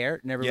never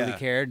really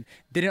cared,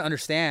 didn't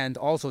understand,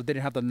 also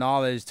didn't have the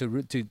knowledge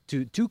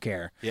to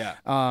care. Yeah.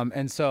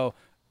 And so,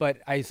 but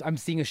I'm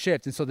seeing a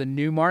shift, and so the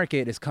new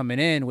market is coming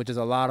in, which is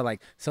a lot of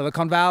like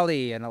Silicon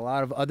Valley and a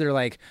lot of other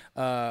like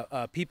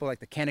people like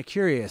the Canna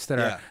Curious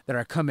that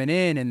are coming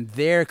in, and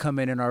they're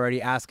coming in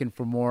already asking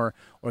for more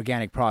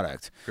organic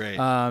product. Great.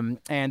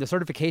 And the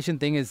certification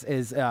thing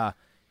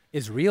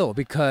is real,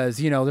 because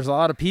there's a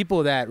lot of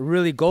people that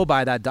really go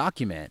by that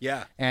document.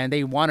 Yeah. And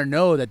they want to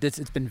know that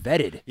it's been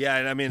vetted. Yeah,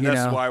 and I mean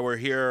that's why we're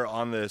here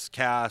on this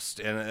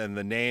cast, and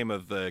the name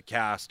of the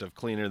cast of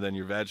Cleaner Than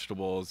Your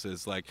Vegetables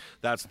is like,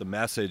 that's the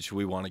message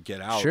we want to get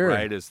out,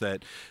 right? Is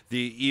that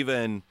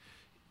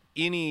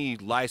any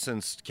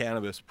licensed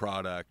cannabis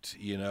product,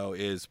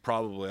 is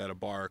probably at a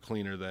bar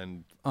cleaner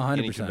than 100%.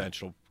 Any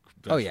conventional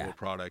vegetable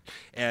product.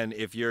 And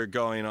if you're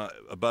going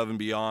above and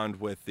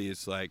beyond with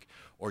these like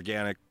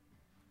organic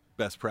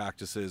best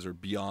practices or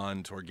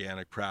beyond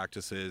organic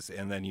practices,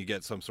 and then you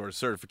get some sort of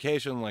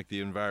certification like the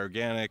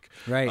EnviroOrganic,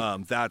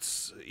 right?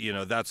 That's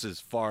as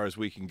far as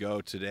we can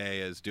go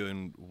today, as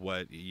doing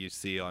what you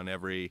see on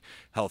every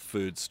health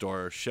food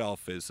store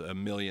shelf is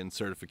 1 million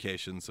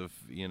certifications of,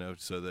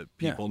 so that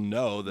people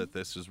know that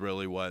this is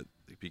really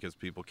because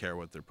people care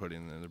what they're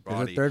putting in their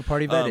body. Third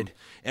party vetted.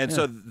 And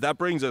so that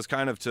brings us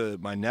kind of to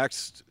my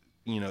next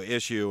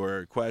issue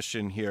or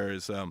question here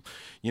is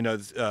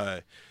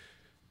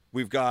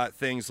we've got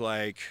things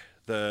like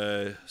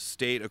the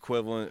state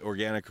equivalent,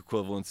 organic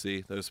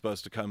equivalency that was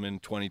supposed to come in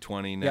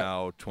 2020,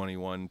 now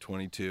 21,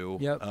 22.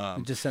 Yep.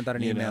 We just sent out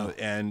an email.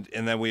 And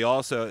then we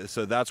also,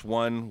 so that's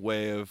one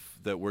way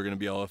that we're going to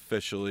be able to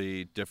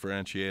officially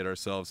differentiate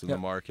ourselves in the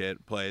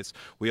marketplace.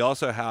 We've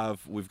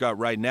got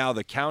right now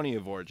the county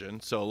of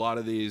origin. So a lot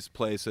of these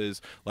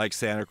places like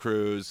Santa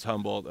Cruz,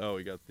 Humboldt,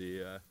 we got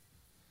the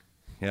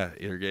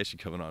irrigation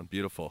coming on.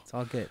 Beautiful. It's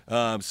all good.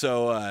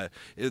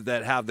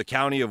 That have the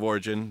county of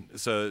origin,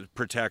 so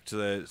protect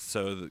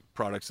the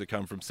products that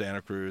come from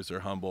Santa Cruz or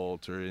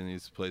Humboldt or in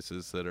these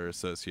places that are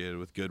associated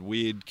with good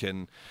weed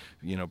can,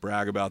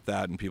 brag about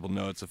that and people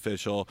know it's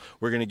official.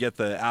 We're going to get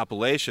the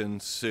appellation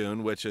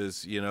soon, which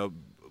is,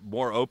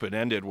 more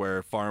open-ended,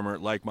 where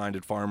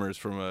like-minded farmers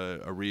from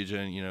a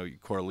region,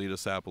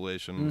 Corralitos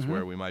appellation is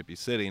where we might be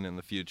sitting in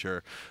the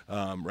future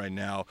right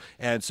now.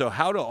 And so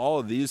how do all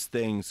of these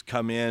things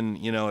come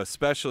in,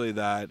 especially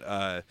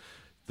that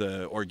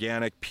the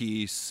organic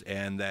piece,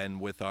 and then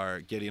with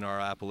getting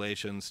our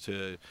appellations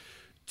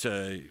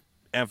to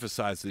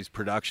emphasize these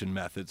production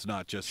methods,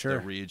 not just the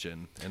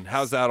region. And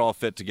how's that all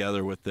fit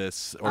together with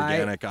this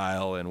organic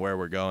aisle and where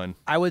we're going?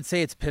 I would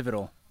say it's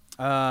pivotal.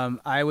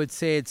 I would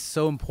say it's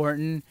so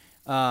important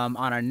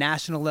on a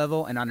national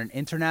level and on an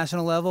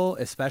international level,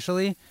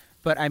 especially.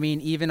 But I mean,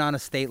 even on a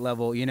state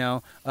level,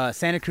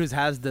 Santa Cruz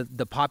has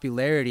the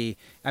popularity.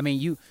 I mean,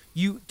 you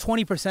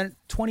 20 to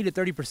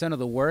 30% of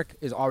the work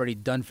is already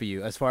done for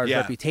you as far as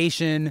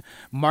reputation,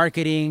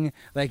 marketing.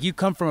 Like, you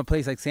come from a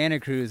place like Santa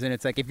Cruz, and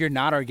it's like, if you're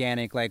not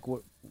organic, like,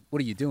 what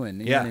are you doing?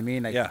 You know what I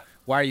mean? Like,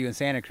 why are you in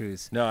Santa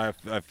Cruz? No,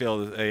 I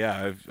feel,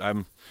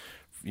 I'm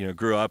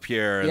grew up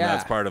here, and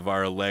that's part of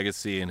our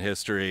legacy and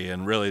history,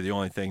 and really the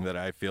only thing that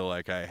I feel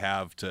like I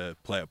have to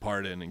play a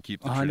part in and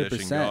keep the 100%.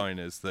 Tradition going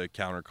is the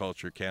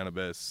counterculture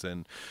cannabis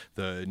and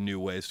the new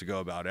ways to go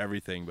about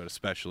everything, but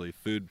especially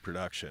food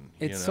production.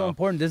 It's so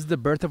important. This is the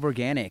birth of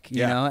organic,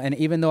 you know, and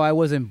even though I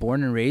wasn't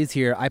born and raised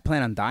here, I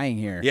plan on dying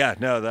here. Yeah,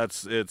 no,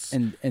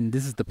 and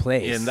this is the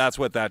place. And that's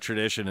what that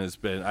tradition has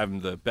been. I'm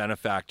the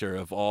benefactor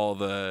of all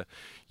the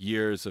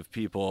years of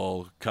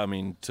people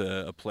coming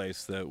to a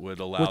place that would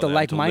allow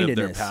them to live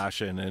their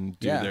passion and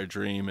do their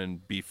dream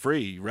and be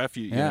free,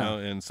 refuge,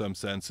 in some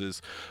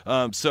senses.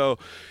 So,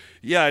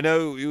 I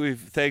know.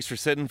 Thanks for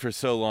sitting for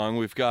so long.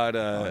 We've got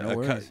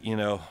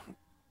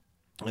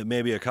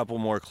maybe a couple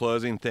more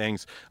closing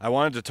things. I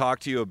wanted to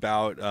talk to you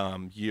about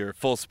your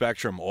full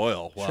spectrum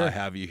oil while I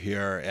have you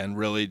here, and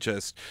really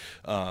just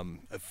from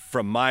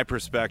my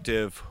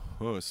perspective.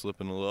 Oh,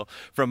 slipping a little.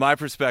 From my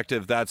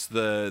perspective, that's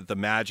the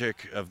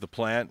magic of the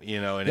plant,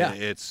 and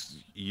it's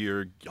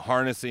you're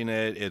harnessing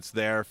it. It's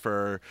there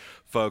for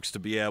folks to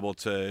be able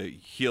to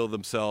heal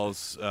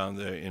themselves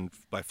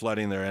by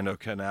flooding their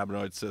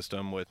endocannabinoid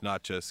system with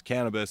not just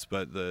cannabis,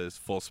 but the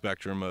full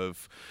spectrum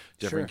of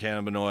different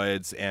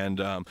cannabinoids.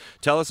 And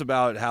tell us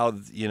about how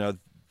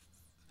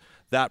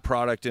that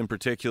product in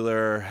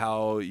particular,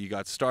 how you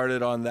got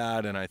started on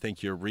that, and I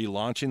think you're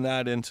relaunching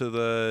that into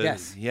the...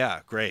 Yes. Yeah,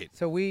 great.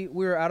 So we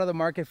were out of the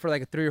market for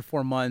like 3 or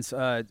 4 months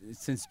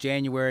since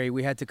January.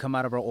 We had to come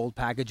out of our old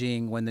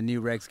packaging when the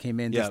new regs came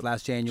in this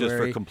last January.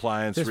 Just for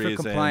compliance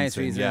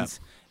reasons.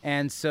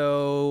 And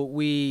so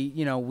we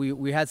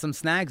had some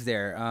snags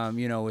there,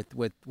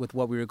 with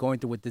what we were going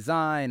through with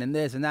design and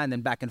this and that, and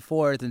then back and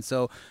forth. And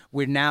so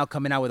we're now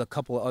coming out with a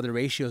couple of other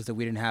ratios that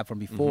we didn't have from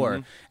before.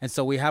 Mm-hmm. And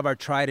so we have our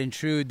tried and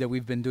true that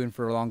we've been doing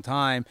for a long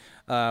time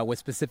with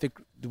specific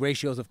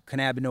ratios of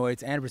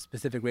cannabinoids and with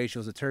specific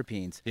ratios of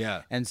terpenes.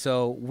 Yeah. And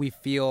so we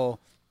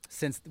feel...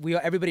 Since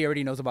everybody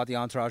already knows about the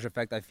entourage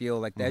effect, I feel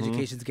like the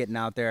education's getting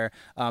out there.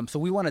 So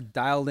we want to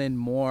dial in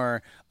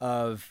more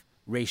of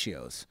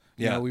ratios.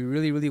 We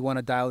really, really want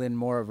to dial in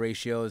more of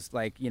ratios,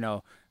 like,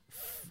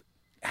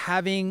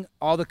 having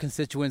all the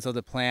constituents of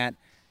the plant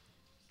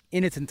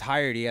in its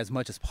entirety as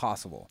much as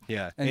possible.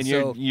 Yeah. And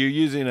so you're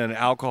using an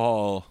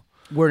alcohol...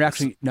 We're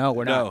actually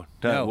we're not.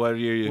 No. What are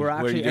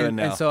you doing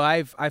now? And so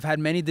I've had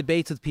many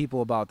debates with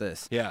people about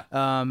this. Yeah.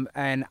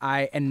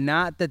 And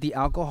not that the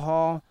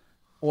alcohol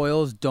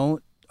oils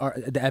the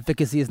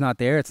efficacy is not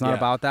there. It's not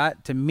about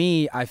that. To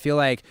me, I feel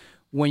like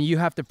when you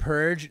have to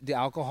purge the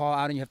alcohol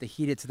out and you have to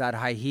heat it to that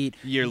high heat,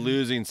 you're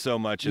losing so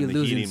much in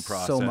the heating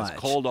process. So much.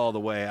 Cold all the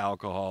way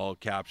alcohol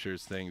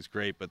captures things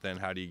great, but then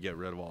how do you get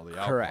rid of all the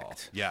alcohol?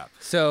 Correct. Yeah.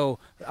 So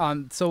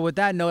with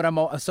that note,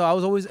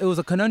 it was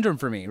a conundrum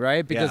for me,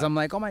 right? Because I'm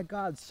like, oh my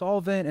God,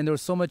 solvent, and there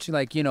was so much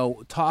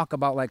talk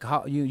about like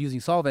how you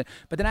using solvent,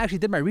 but then I actually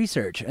did my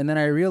research, and then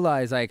I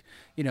realized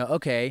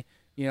okay.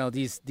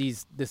 This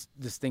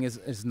thing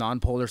is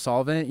non-polar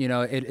solvent.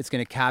 It's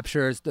going to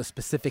capture the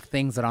specific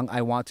things that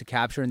I want to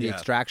capture in the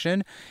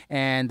extraction,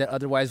 and that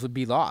otherwise would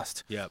be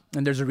lost. Yep.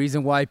 And there's a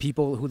reason why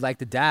people who like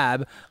to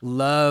dab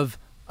love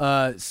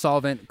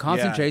solvent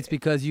concentrates,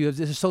 because this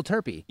is so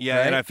terpy. Yeah,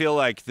 right? And I feel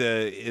like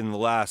in the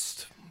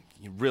last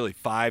really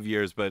 5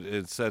 years, but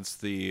since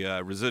the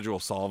residual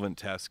solvent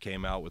test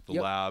came out with the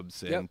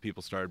labs and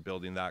people started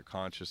building that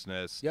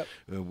consciousness,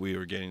 we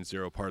were getting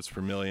 0 parts per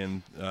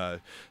million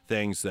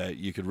things that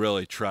you could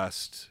really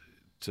trust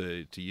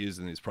to use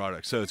in these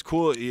products. So it's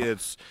cool.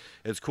 It's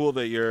cool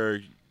that you're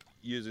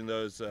using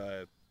those.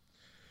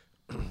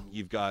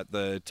 You've got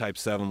the Type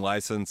 7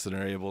 license and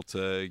are able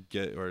to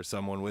get, or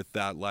someone with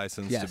that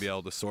license to be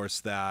able to source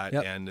that,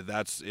 and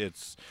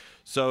it's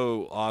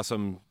so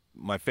awesome.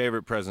 My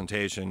favorite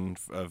presentation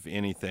of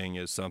anything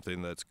is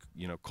something that's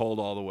cold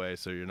all the way,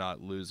 so you're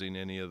not losing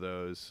any of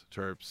those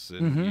terps,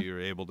 and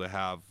you're able to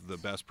have the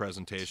best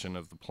presentation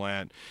of the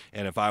plant.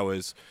 And if I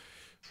was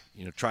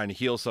trying to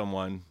heal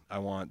someone, I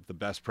want the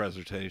best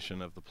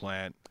presentation of the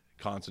plant,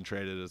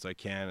 concentrated as I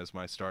can as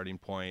my starting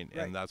point,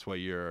 and that's what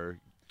you're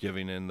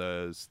giving in and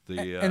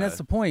that's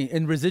the point.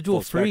 In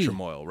residual free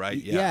spectrum oil, right?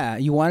 Yeah,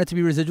 you want it to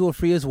be residual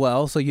free as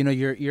well. So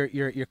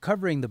you're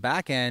covering the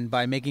back end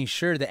by making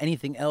sure that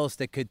anything else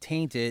that could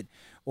taint it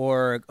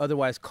or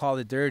otherwise call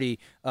it dirty,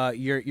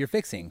 you're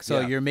fixing. So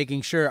Yeah. you're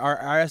making sure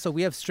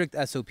we have strict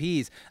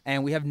SOPs,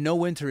 and we have no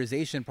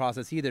winterization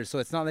process either. So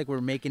it's not like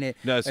we're making it.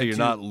 No, so you're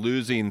not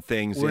losing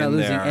things We're in not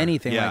losing there.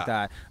 anything Yeah. like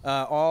that.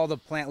 All the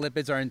plant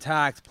lipids are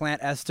intact,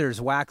 plant esters,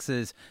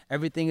 waxes,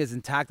 everything is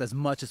intact as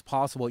much as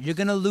possible. You're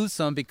gonna lose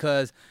some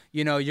because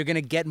you're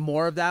gonna get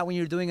more of that when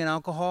you're doing an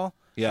alcohol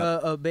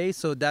base.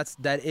 So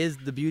that is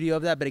the beauty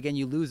of that. But again,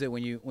 you lose it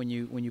when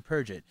you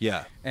purge it.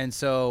 Yeah. And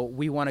so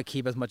we want to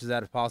keep as much of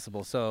that as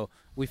possible. So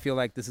we feel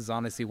like this is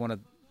honestly one of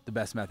the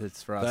best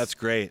methods for us. That's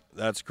great.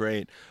 That's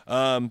great.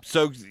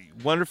 So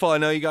wonderful. I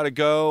know you got to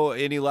go.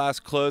 Any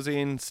last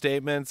closing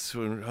statements?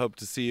 We hope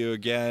to see you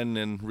again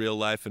in real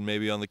life and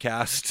maybe on the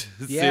cast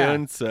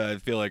soon. So I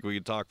feel like we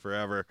could talk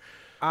forever.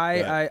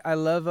 I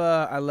love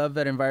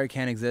that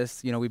EnviroCan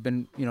exists. We've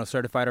been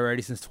certified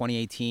already since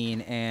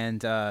 2018,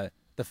 and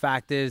the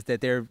fact is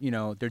that their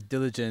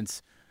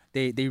diligence.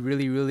 They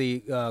really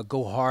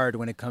go hard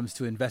when it comes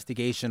to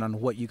investigation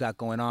on what you got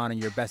going on and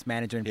your best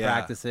management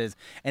practices.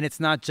 And it's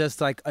not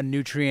just like a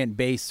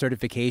nutrient-based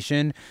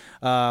certification.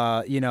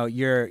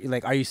 You're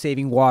like, are you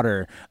saving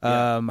water?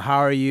 How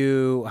are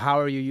you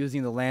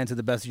using the land to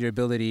the best of your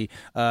ability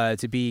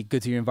to be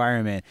good to your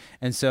environment?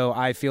 And so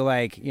I feel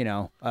like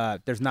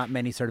there's not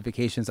many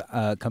certifications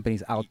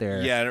companies out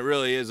there. Yeah, and it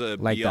really is a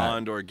like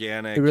beyond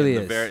organic. It really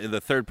is.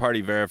 The third-party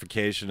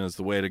verification is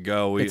the way to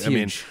go. It's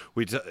huge.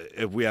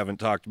 We haven't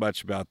talked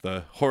much about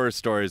the horror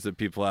stories that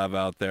people have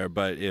out there,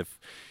 but if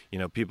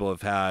people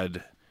have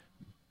had,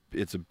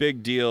 it's a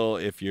big deal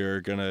if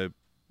you're gonna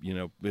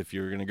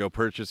go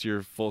purchase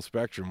your full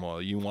spectrum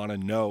oil. You want to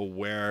know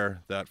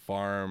where that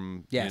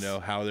farm,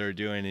 how they're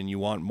doing, and you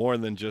want more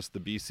than just the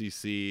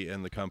BCC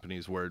and the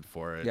company's word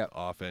for it.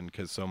 Often,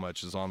 because so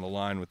much is on the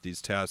line with these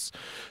tests.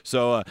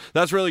 So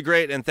that's really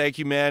great, and thank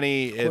you,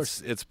 Manny.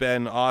 It's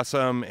been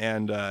awesome,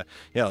 and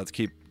let's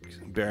keep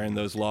burying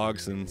those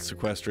logs and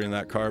sequestering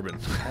that carbon.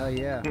 Hell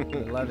yeah, I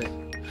love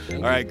it.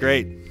 All right,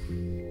 great.